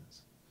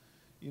ailments.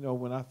 You know,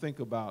 when I think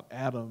about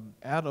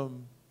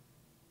Adam,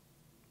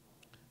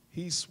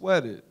 he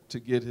sweated to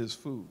get his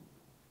food.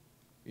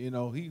 You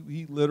know,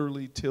 he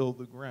literally tilled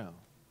the ground.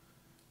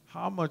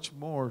 How much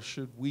more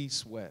should we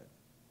sweat?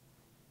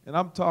 And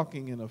I'm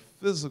talking in a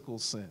physical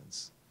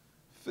sense.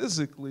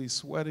 Physically,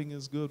 sweating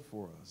is good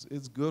for us.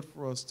 It's good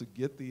for us to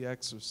get the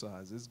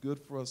exercise. It's good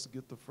for us to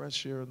get the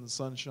fresh air and the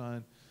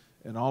sunshine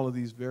and all of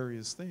these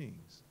various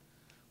things.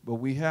 But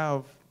we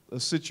have a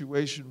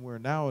situation where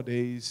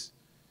nowadays,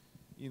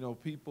 you know,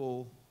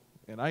 people,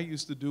 and I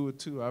used to do it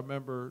too. I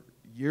remember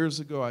years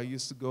ago, I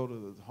used to go to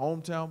the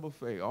hometown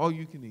buffet, all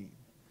you can eat.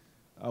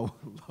 I would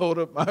load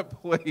up my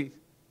plate,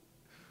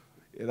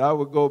 and I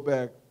would go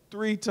back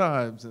 3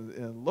 times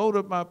and load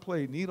up my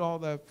plate and eat all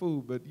that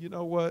food. But you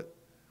know what?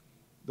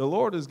 The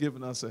Lord has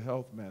given us a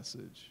health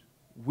message.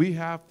 We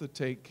have to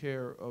take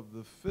care of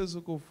the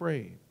physical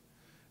frame.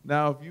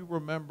 Now, if you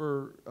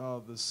remember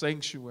the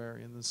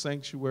sanctuary, in the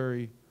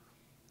sanctuary,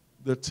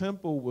 the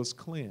temple was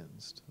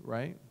cleansed,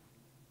 right?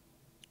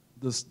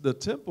 The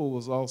temple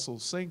was also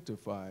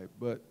sanctified,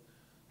 but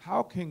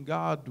how can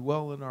God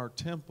dwell in our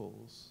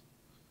temples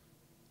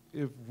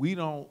if we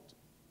don't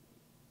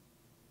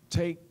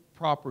take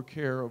proper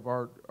care of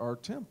our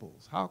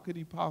temples? How could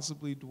he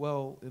possibly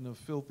dwell in a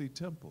filthy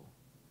temple?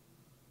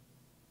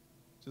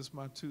 Just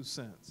my 2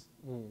 cents.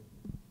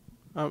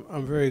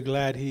 I'm very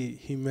glad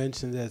he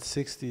mentioned that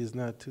 60 is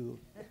not too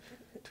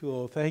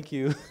old. Thank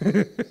you.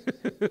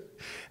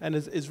 And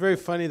it's very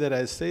funny that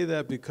I say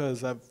that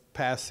because I've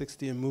passed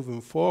 60 and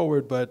moving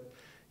forward. But,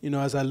 you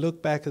know, as I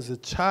look back as a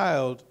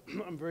child,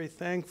 I'm very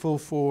thankful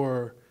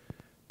for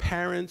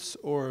parents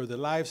or the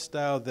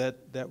lifestyle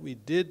that we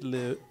did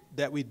live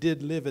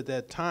at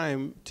that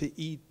time, to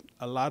eat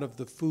a lot of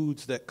the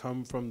foods that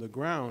come from the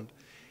ground.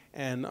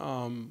 And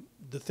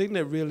the thing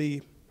that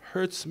really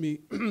hurts me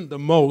the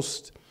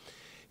most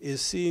is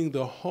seeing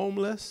the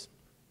homeless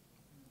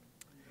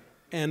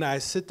And I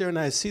sit there and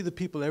I see the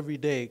people every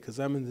day because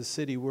I'm in the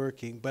city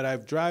working, but I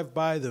drive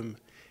by them.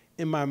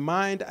 In my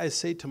mind, I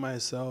say to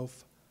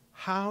myself,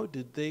 how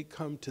did they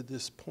come to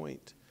this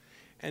point?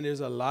 And there's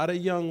a lot of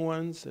young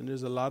ones and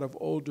there's a lot of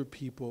older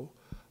people.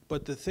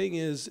 But the thing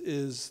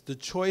is the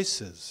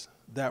choices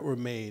that were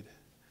made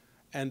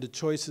and the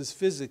choices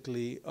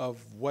physically of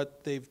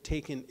what they've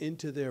taken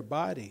into their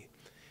body.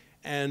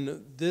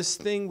 And this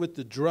thing with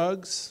the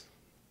drugs,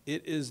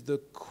 it is the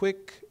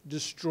quick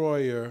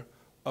destroyer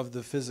of the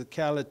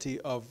physicality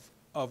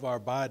of our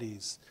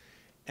bodies.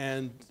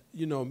 And,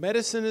 you know,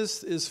 medicine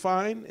is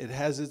fine. It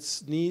has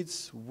its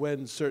needs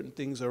when certain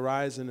things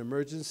arise in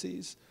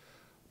emergencies.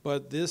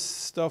 But this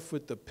stuff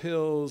with the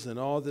pills and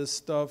all this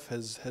stuff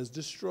has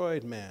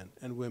destroyed man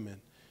and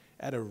women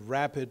at a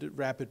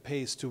rapid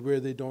pace to where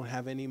they don't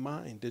have any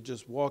mind. They're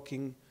just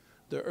walking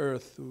the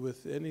earth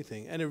with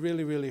anything. And it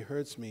really, really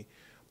hurts me.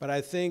 But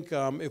I think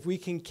if we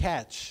can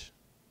catch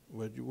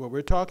what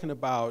we're talking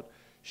about,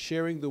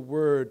 sharing the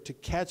word to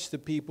catch the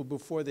people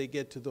before they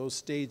get to those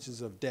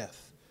stages of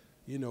death,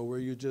 you know, where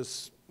you're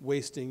just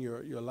wasting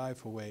your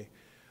life away.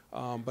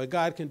 But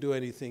God can do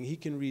anything. He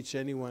can reach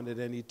anyone at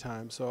any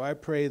time. So I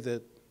pray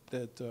that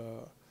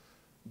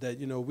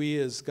you know, we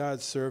as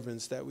God's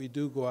servants, that we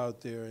do go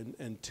out there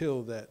and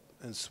till that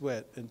and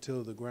sweat and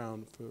till the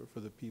ground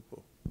for the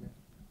people.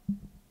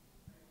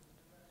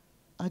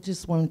 I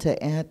just wanted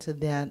to add to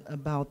that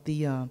about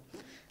the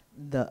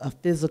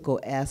physical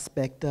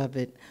aspect of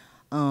it.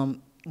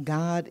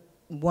 God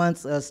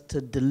wants us to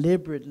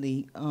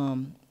deliberately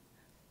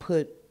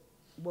put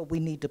what we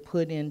need to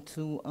put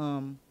into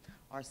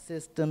our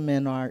system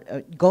and our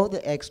go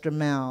the extra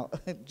mile.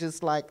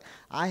 Just like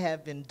I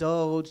have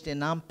indulged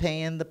and I'm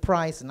paying the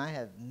price and I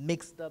have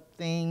mixed up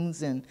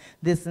things and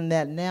this and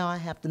that. Now I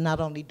have to not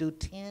only do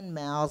 10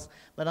 miles,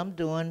 but I'm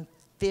doing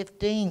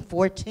 15,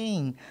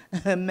 14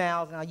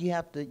 miles. Now you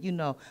have to, you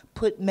know,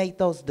 make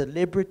those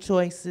deliberate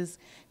choices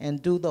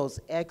and do those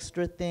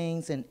extra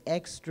things and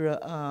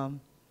extra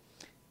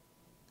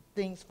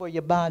things for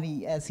your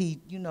body as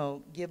he, you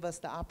know, give us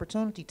the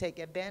opportunity, take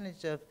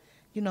advantage of,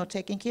 you know,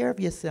 taking care of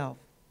yourself.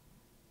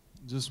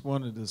 Just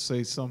wanted to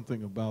say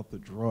something about the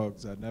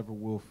drugs. I never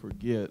will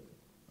forget.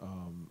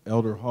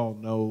 Elder Hall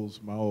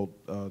knows my old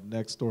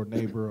next door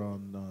neighbor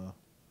on,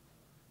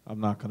 I'm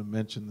not going to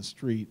mention the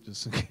street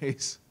just in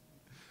case.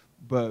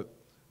 But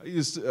I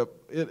used to,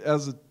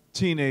 as a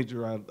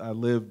teenager, I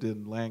lived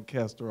in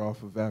Lancaster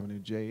off of Avenue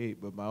J8.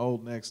 But my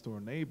old next door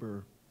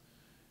neighbor,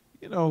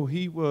 you know,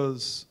 he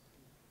was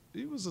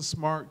a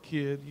smart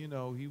kid. You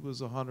know, he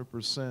was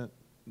 100%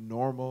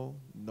 normal,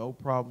 no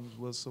problems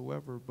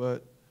whatsoever.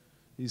 But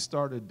he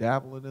started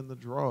dabbling in the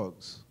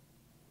drugs.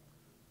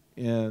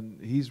 And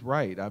he's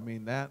right. I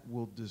mean, that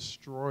will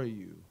destroy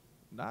you,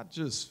 not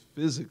just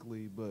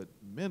physically, but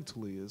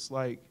mentally. It's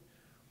like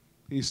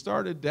he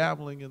started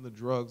dabbling in the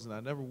drugs, and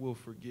I never will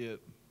forget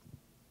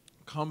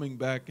coming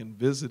back and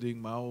visiting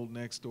my old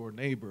next door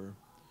neighbor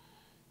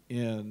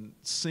and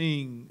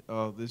seeing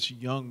this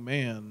young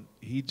man.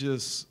 He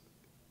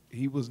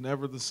was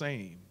never the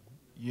same.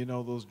 You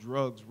know, those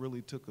drugs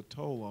really took a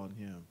toll on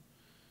him.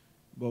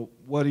 But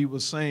what he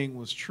was saying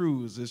was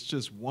true, is it's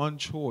just one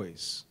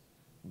choice,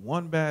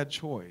 one bad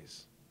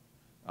choice.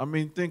 I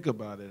mean, think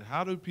about it.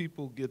 How do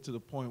people get to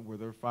the point where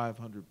they're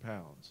 500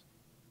 pounds?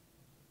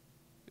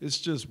 It's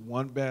just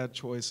one bad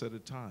choice at a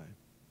time.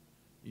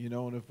 You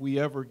know, and if we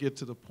ever get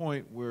to the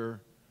point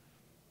where,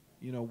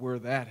 you know, we're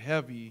that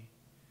heavy,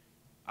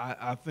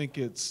 I think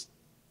it's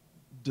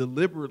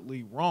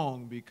deliberately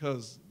wrong,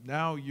 because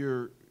now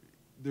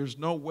there's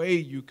no way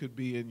you could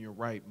be in your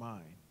right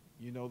mind.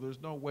 You know,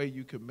 there's no way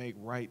you could make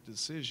right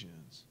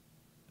decisions.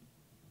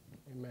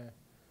 Amen.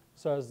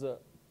 So as the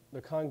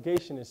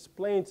congregation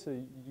explained to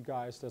you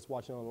guys that's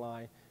watching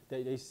online,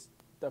 that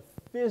the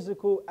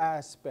physical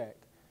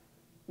aspect.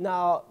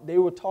 Now, they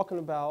were talking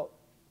about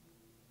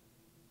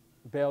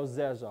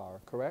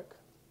Belshazzar, correct?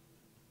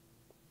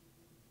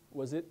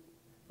 Was it?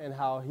 And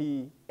how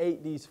he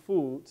ate these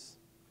foods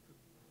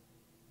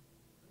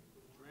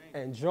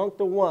and drank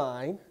the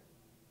wine.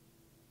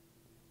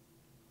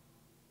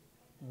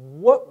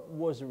 What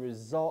was the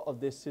result of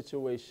this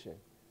situation?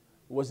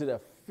 Was it a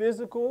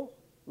physical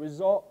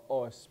result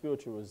or a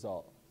spiritual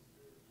result?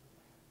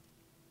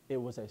 It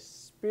was a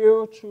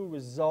spiritual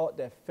result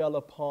that fell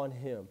upon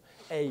him.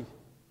 A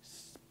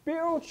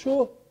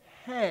spiritual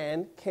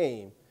hand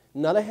came.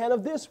 Not a hand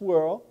of this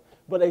world,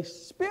 but a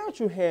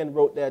spiritual hand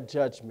wrote that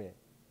judgment.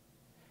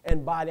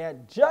 And by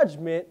that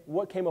judgment,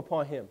 what came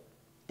upon him?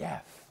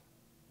 Death.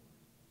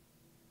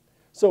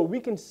 So we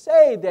can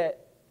say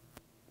that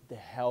the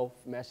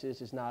health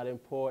message is not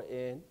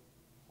important.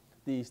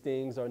 These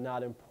things are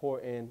not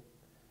important.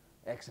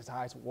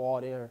 Exercise,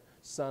 water,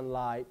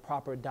 sunlight,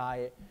 proper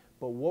diet.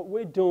 But what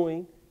we're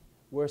doing,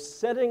 we're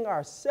setting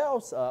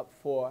ourselves up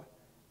for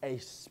a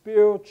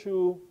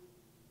spiritual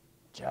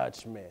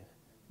judgment.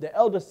 The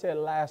elder said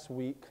last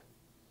week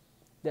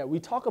that we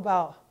talk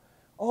about,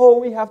 oh,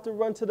 we have to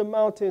run to the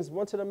mountains,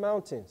 run to the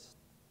mountains.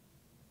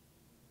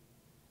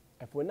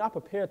 If we're not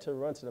prepared to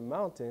run to the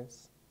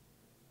mountains,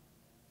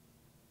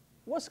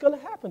 what's going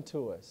to happen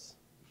to us?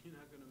 You're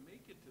not going to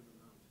make it to the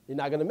mountain. You're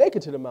not going to make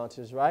it to the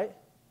mountains, right?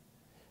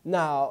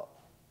 Now,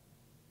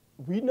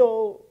 we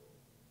know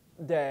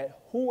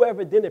that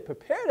whoever didn't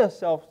prepare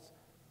themselves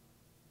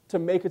to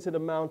make it to the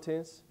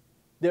mountains,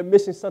 they're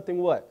missing something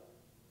what?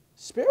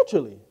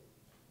 Spiritually.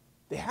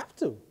 They have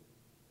to.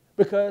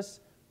 Because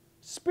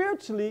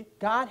spiritually,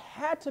 God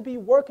had to be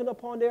working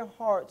upon their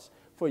hearts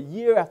for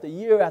year after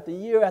year after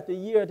year after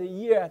year after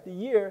year after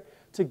year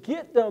to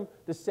get them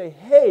to say,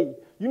 hey,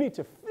 you need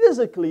to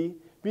physically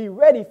be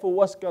ready for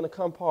what's going to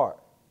come part.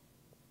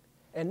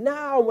 And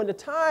now when the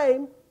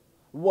time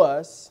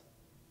was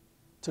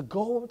to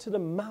go to the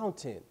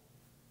mountain,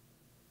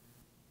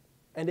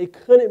 and they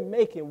couldn't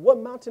make it. What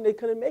mountain they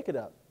couldn't make it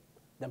up?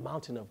 The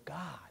mountain of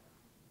God.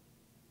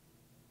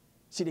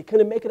 See, they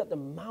couldn't make it up the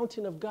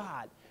mountain of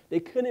God. They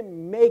couldn't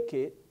make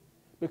it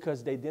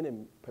because they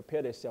didn't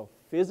prepare themselves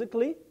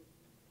physically,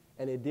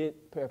 and they did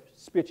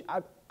spiritually.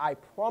 I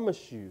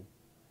promise you,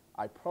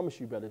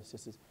 brothers and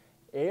sisters,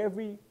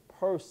 every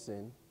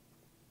person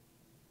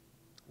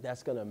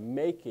that's going to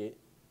make it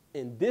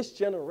in this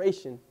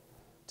generation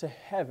to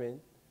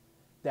heaven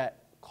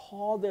that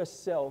call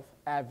themselves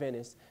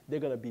Adventists, they're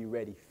going to be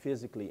ready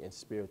physically and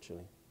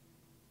spiritually.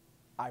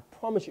 I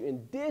promise you,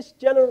 in this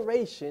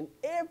generation,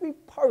 every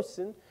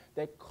person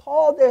that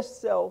call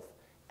themselves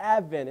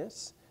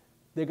Adventists,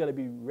 they're going to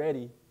be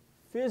ready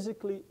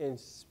physically and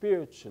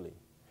spiritually.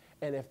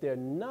 And if they're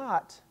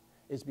not,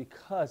 it's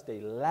because they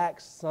lack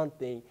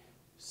something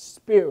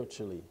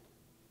spiritually.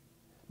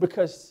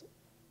 Because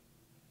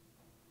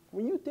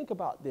when you think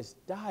about this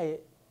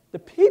diet, the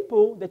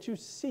people that you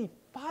see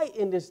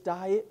fighting this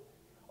diet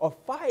or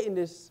fighting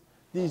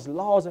these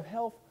laws of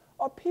health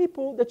are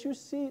people that you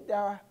see that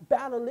are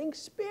battling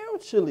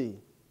spiritually.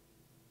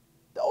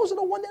 Those are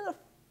the ones that are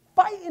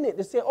fighting it.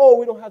 They say, oh,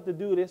 we don't have to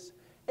do this.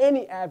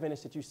 Any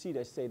Adventists that you see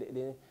that say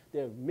that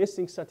they're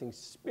missing something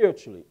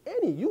spiritually.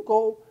 You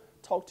go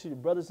talk to your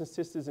brothers and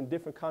sisters in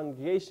different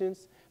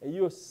congregations, and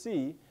you'll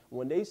see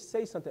when they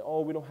say something,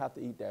 oh, we don't have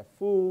to eat that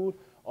food,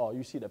 or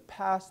you see the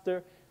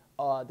pastor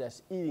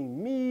that's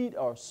eating meat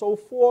or so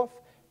forth,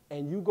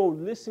 and you go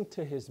listen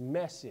to his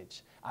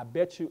message, I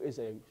bet you is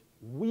a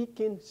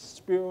weakened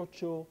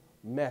spiritual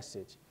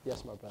message.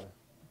 Yes, my brother.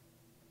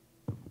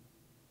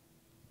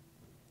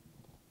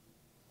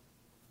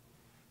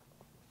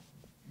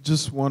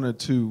 Just wanted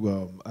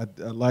to, I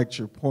liked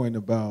your point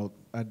about,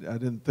 I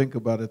didn't think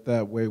about it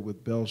that way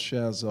with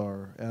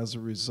Belshazzar. As a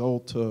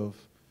result of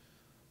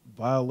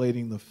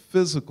violating the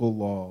physical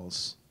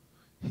laws,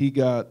 he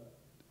got,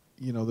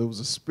 there was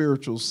a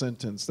spiritual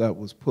sentence that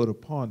was put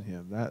upon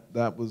him.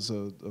 That was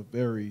a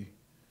very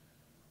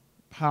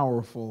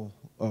powerful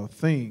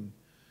thing.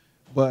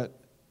 But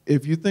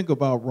if you think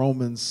about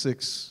Romans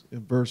 6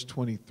 in verse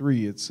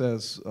 23, it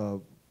says,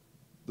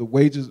 the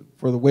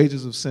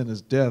wages of sin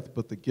is death,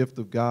 but the gift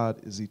of God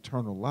is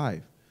eternal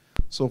life.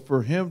 So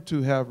for him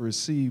to have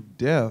received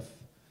death,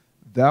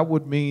 that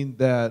would mean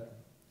that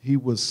he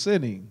was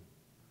sinning,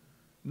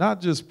 not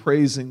just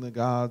praising the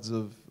gods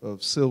of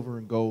silver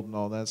and gold and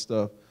all that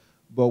stuff,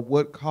 but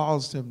what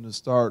caused him to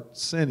start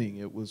sinning,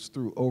 it was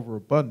through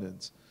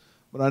overabundance.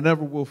 But I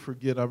never will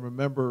forget, I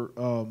remember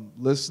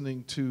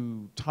listening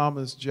to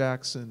Thomas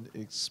Jackson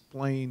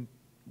explain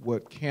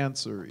what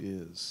cancer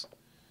is.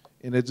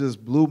 And it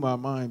just blew my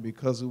mind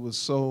because it was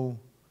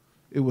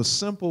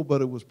simple,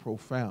 but it was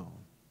profound.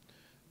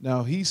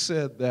 Now, he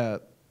said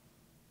that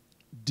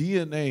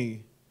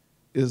DNA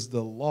is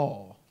the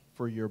law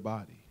for your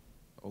body,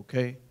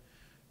 okay?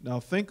 Now,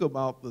 think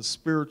about the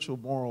spiritual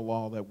moral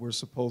law that we're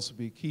supposed to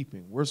be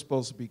keeping. We're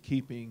supposed to be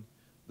keeping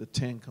the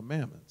 10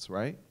 Commandments,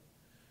 right?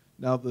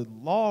 Now, the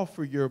law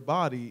for your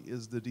body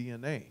is the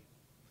DNA.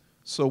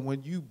 So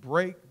when you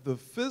break the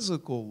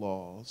physical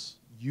laws,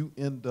 you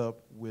end up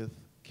with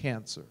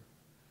cancer.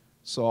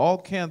 So all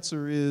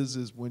cancer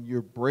is when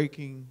you're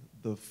breaking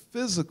the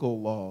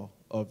physical law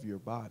of your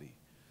body.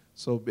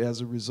 So as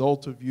a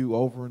result of you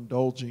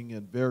overindulging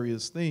in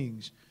various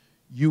things,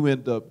 you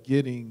end up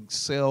getting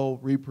cell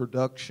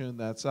reproduction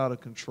that's out of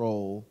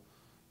control,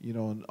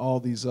 and all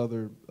these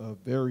other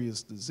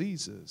various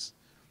diseases.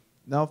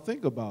 Now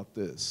think about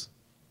this.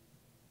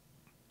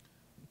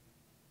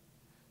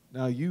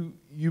 Now you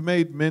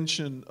made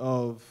mention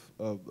of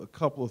a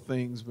couple of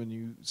things when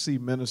you see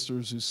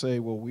ministers who say,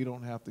 well, we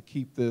don't have to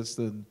keep this,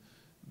 then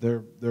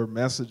their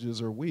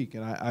messages are weak,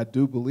 and I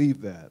do believe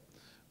that.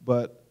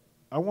 But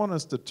I want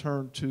us to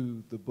turn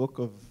to the book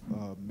of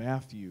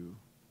Matthew,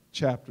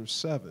 chapter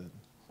 7.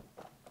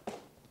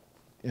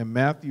 In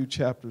Matthew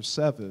chapter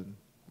 7,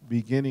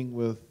 beginning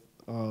with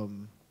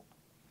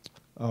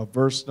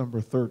verse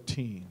number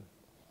 13.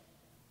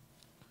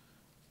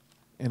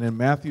 And in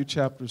Matthew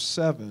chapter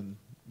 7,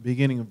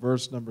 beginning in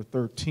verse number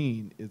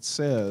 13, it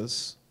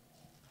says,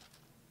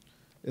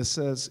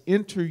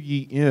 enter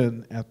ye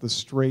in at the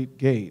strait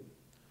gate,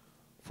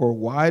 for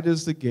wide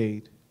is the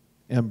gate,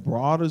 and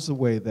broad is the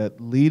way that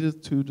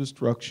leadeth to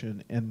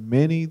destruction, and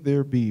many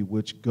there be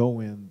which go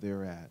in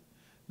thereat.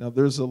 Now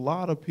there's a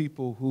lot of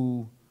people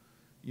who,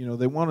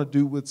 they want to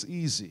do what's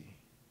easy.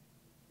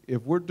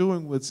 if we're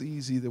doing what's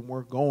easy, then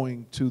we're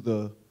going to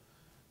the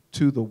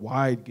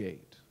wide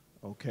gate,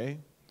 okay?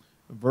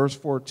 In verse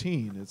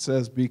 14, it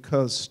says,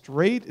 because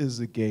straight is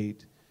the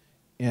gate,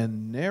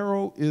 and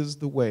narrow is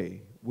the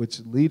way,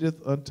 which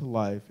leadeth unto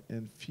life,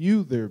 and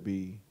few there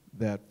be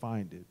that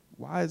find it.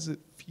 Why is it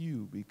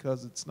few?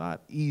 Because it's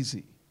not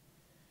easy.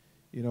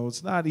 You know,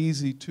 it's not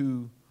easy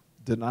to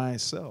deny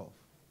self.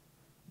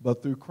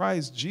 But through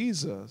Christ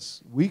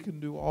Jesus, we can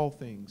do all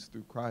things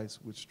through Christ,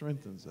 which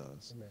strengthens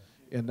us. Amen.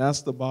 And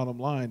that's the bottom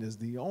line, is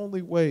the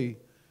only way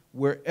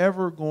we're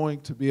ever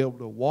going to be able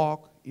to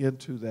walk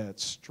into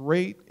that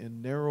straight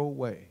and narrow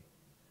way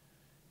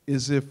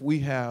is if we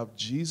have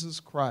Jesus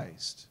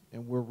Christ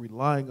and we're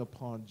relying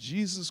upon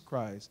Jesus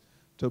Christ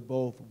to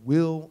both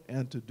will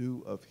and to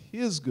do of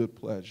his good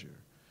pleasure.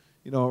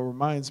 You know, it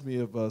reminds me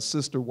of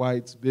Sister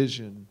White's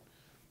vision.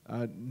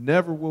 I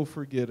never will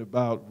forget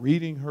about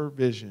reading her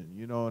vision,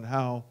 you know, and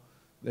how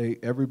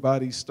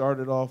everybody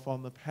started off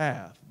on the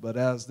path. But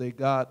as they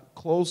got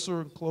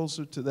closer and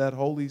closer to that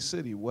holy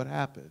city, what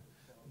happened?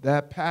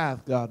 That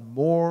path got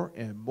more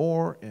and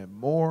more and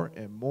more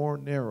and more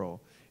narrow.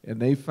 And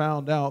they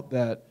found out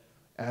that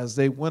as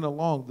they went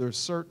along, there's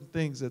certain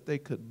things that they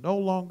could no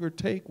longer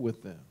take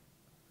with them.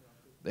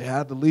 They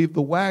had to leave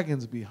the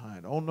wagons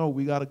behind. Oh, no,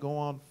 we got to go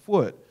on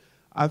foot.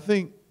 I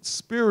think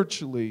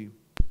spiritually,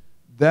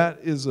 that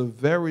is a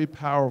very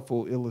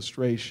powerful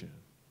illustration.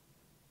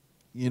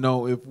 You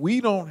know, if we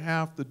don't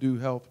have to do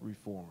health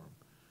reform,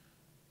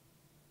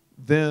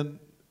 then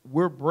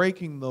we're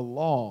breaking the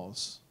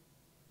laws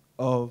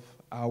of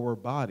our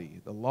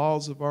body, the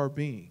laws of our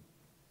being.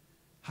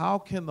 How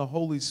can the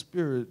Holy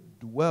Spirit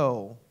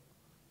dwell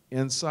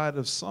inside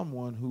of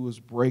someone who is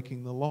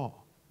breaking the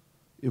law?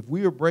 If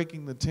we are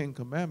breaking the 10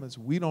 Commandments,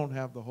 we don't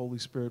have the Holy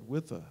Spirit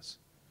with us.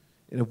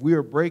 And if we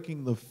are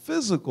breaking the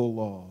physical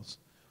laws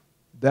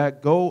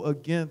that go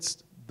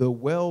against the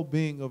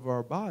well-being of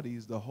our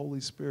bodies, the Holy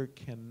Spirit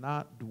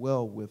cannot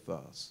dwell with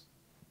us.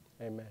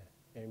 Amen.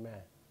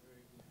 Amen.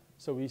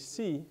 So we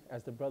see,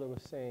 as the brother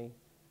was saying,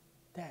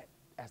 that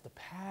as the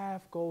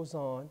path goes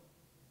on,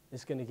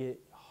 it's going to get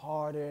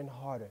harder and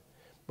harder.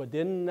 But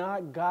did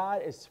not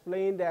God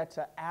explain that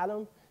to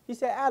Adam? He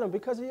said, Adam,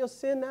 because of your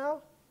sin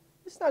now,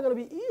 it's not going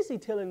to be easy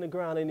tilling the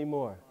ground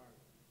anymore.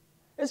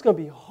 It's going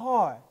to be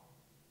hard.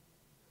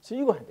 So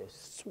you're going to have to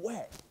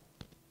sweat.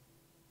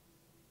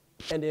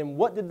 And then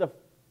what did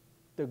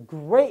the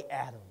great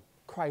Adam,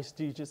 Christ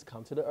Jesus,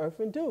 come to the earth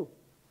and do?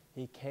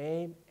 He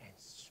came and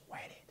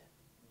sweated.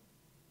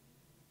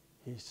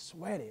 He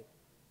sweated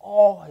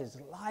all his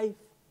life,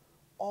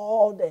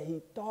 all that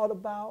he thought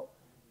about,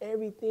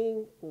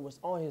 everything what was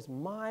on his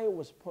mind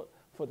was put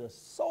for the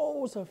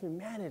souls of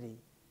humanity.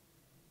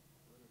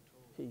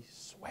 He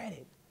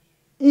sweated,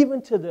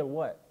 even to the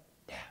what?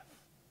 Death.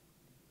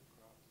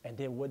 And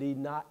then what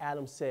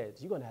Adam said,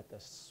 you're going to have to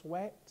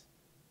sweat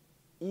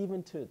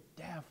even to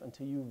death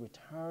until you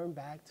return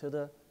back to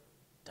the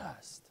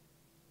dust.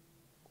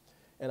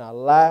 And our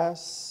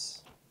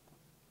last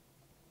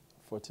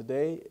for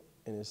today,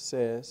 and it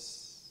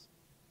says,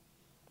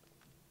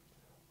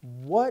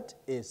 what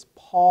is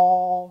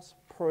Paul's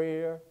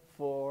prayer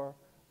for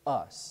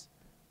us?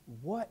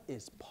 What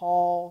is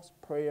Paul's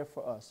prayer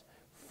for us?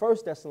 1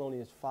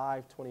 Thessalonians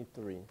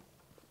 5:23.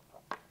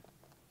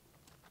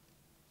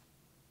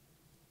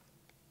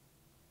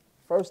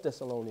 1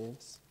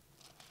 Thessalonians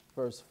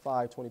verse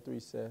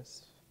 5:23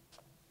 says,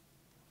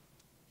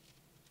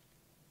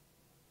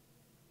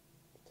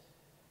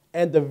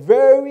 and the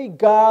very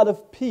God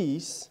of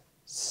peace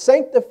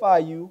sanctify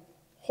you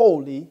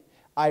wholly.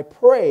 I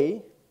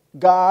pray,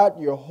 God,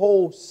 your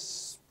whole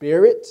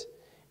spirit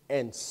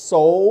and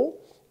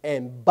soul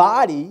and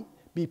body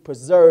be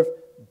preserved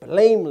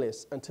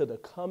blameless until the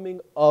coming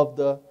of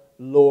the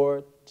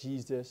Lord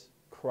Jesus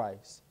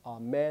Christ.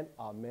 Amen,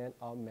 amen,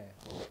 amen.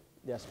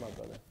 Yes, my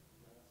brother.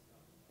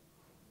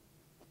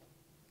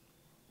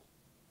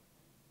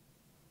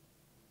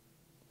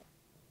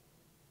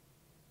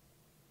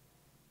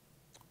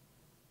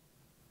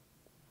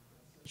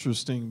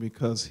 Interesting,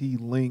 because he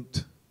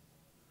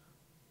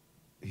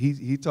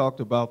talked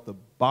about the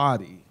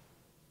body,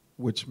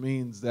 which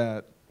means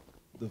that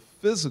the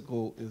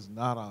physical is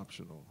not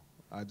optional.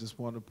 I just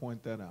want to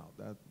point that out.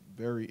 That's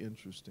very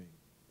interesting.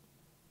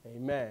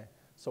 Amen.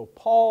 So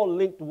Paul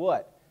linked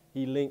what?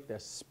 He linked the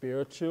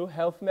spiritual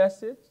health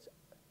message,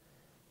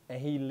 and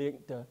he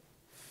linked the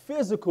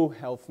physical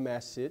health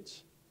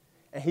message,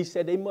 and he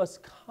said they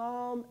must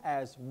come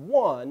as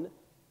one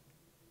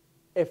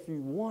if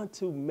you want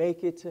to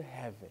make it to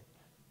heaven.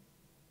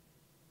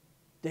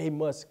 They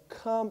must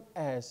come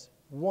as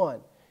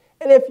one.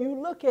 And if you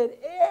look at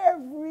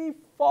every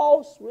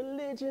false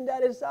religion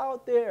that is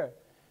out there,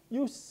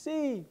 you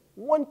see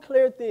one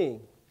clear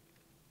thing.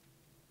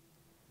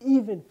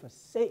 Even for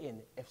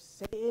Satan, if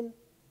Satan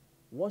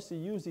wants to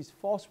use these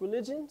false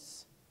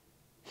religions,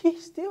 he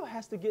still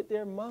has to get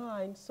their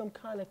mind some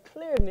kind of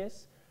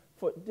clearness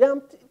for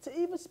them to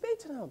even speak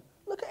to them.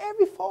 Look at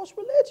every false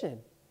religion.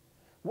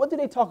 What do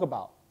they talk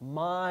about?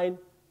 Mind,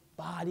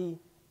 body,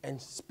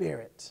 and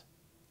spirit.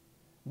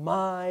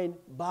 mind,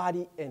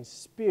 body, and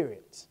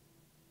spirit.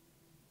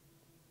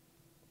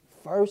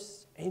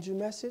 First angel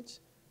message,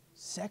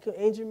 second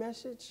angel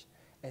message,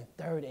 and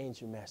third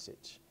angel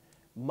message.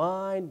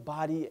 Mind,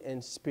 body,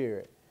 and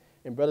spirit.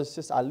 And brothers and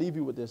sisters, I leave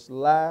you with this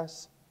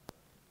last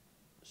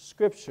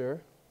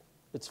scripture.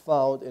 It's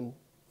found in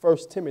 1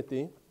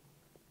 Timothy.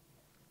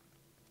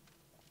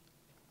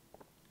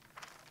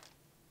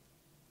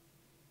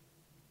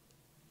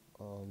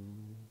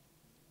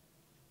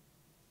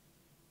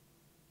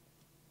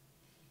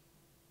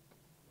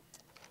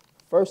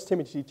 First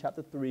Timothy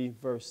chapter 3,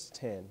 verse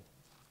 10.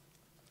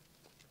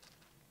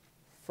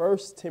 1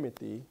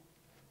 Timothy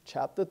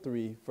chapter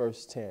 3,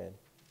 verse 10.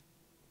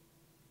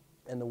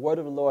 And the word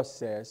of the Lord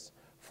says,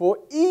 "For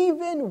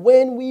even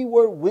when we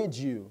were with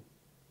you,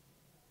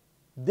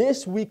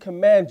 this we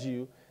command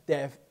you,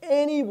 that if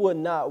any would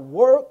not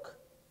work,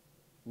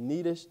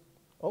 neither,"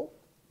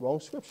 wrong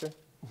scripture,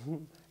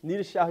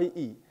 "neither shall he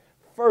eat."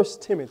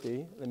 1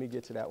 Timothy, let me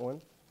get to that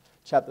one,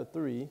 chapter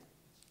 3,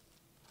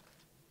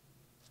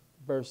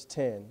 verse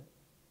 10.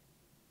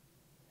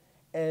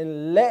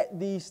 "And let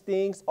these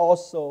things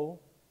also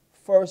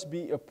first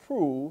be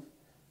approved,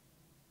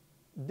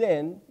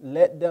 then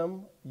let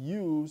them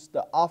use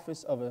the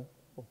office of a,"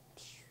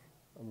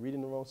 I'm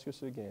reading the wrong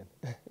scripture again.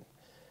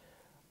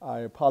 I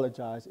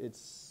apologize.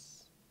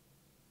 It's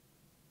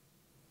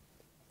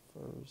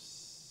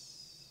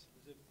verse.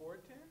 Is it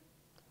 4:10?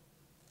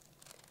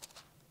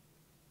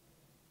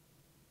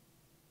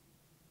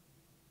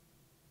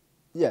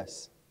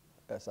 Yes,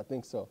 I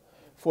think so.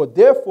 "For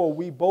therefore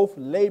we both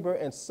labor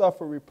and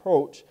suffer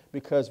reproach,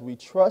 because we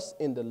trust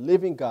in the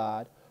living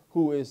God,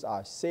 who is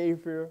our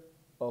Savior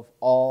of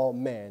all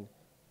men,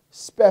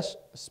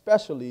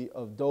 especially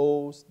of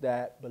those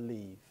that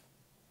believe."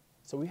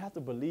 So we have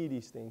to believe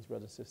these things,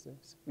 brothers and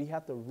sisters. We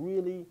have to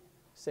really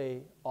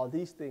say, are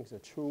these things the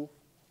truth?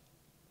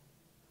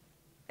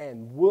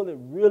 And will it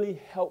really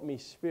help me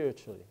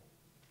spiritually?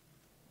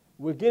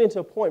 We're getting to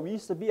a point, we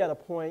used to be at a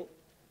point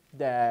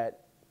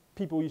that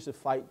people used to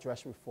fight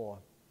dress reform.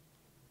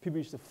 People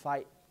used to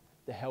fight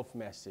the health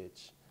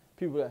message.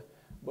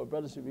 But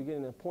brothers, we're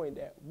getting to a point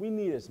that we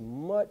need as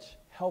much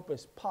help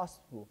as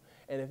possible.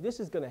 And if this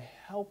is going to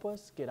help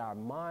us get our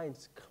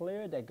minds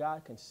clear, that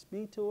God can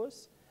speak to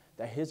us,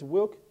 that his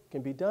will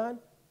can be done,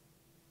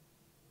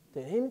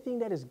 then anything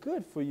that is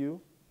good for you,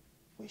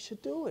 we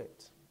should do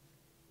it.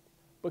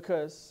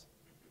 Because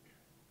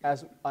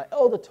as an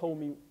elder told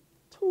me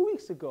 2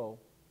 weeks ago,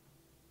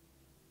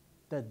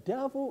 the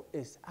devil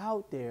is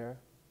out there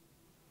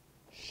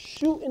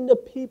shooting the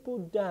people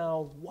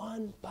down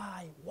one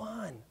by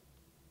one.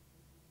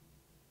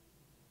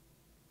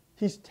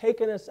 He's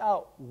taking us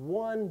out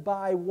one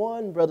by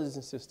one, brothers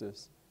and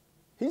sisters.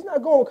 He's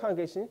not going with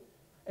congregation,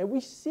 and we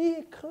see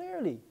it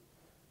clearly.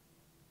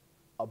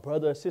 A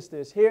brother or sister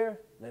is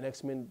here, the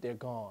next minute they're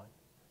gone.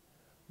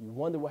 You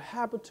wonder what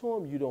happened to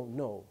them, you don't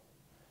know.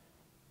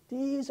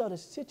 These are the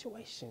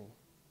situations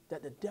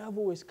that the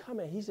devil is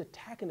coming. He's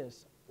attacking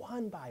us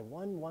one by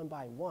one, one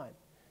by one.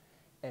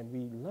 And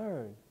we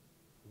learn,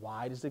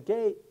 wide is the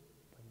gate,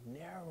 but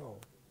narrow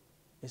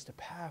is the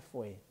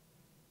pathway.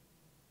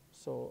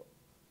 So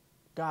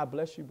God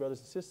bless you, brothers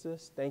and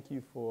sisters. Thank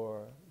you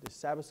for this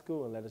Sabbath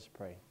school, and let us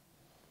pray.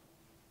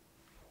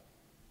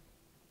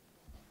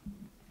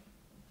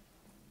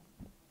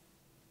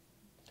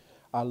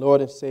 Our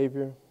Lord and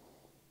Savior,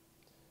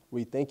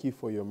 we thank you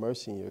for your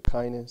mercy and your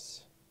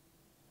kindness.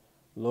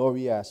 Lord,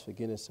 we ask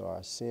forgiveness of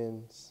our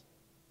sins.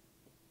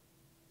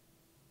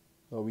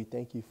 Lord, we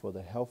thank you for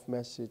the health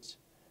message,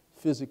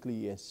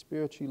 physically and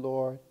spiritually,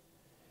 Lord.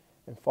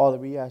 And Father,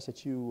 we ask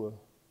that you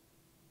will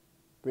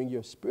bring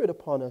your spirit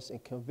upon us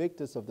and convict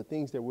us of the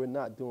things that we're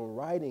not doing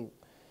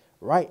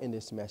right in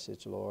this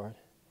message, Lord,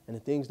 and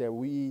the things that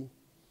we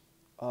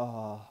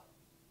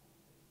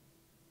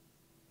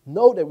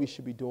know that we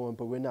should be doing,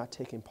 but we're not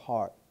taking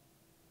part.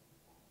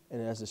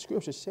 And as the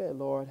scripture said,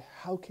 Lord,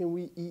 how can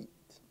we eat,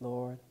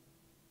 Lord?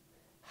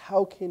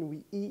 How can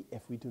we eat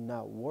if we do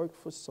not work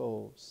for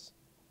souls?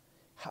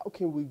 How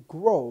can we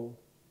grow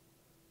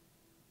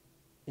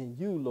in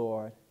you,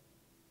 Lord,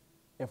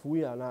 if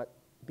we are not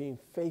being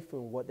faithful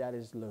in what that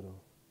is little?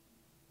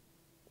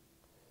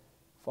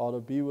 Father,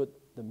 be with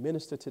the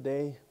minister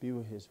today. Be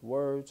with his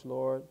words,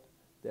 Lord,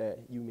 that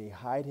you may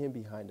hide him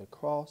behind the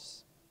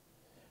cross,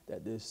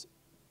 that this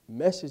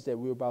message that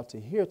we're about to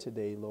hear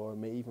today, Lord,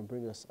 may even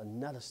bring us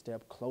another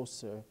step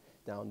closer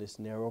down this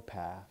narrow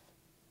path.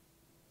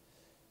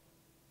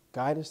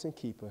 Guide us and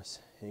keep us.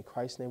 In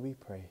Christ's name we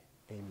pray.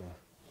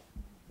 Amen.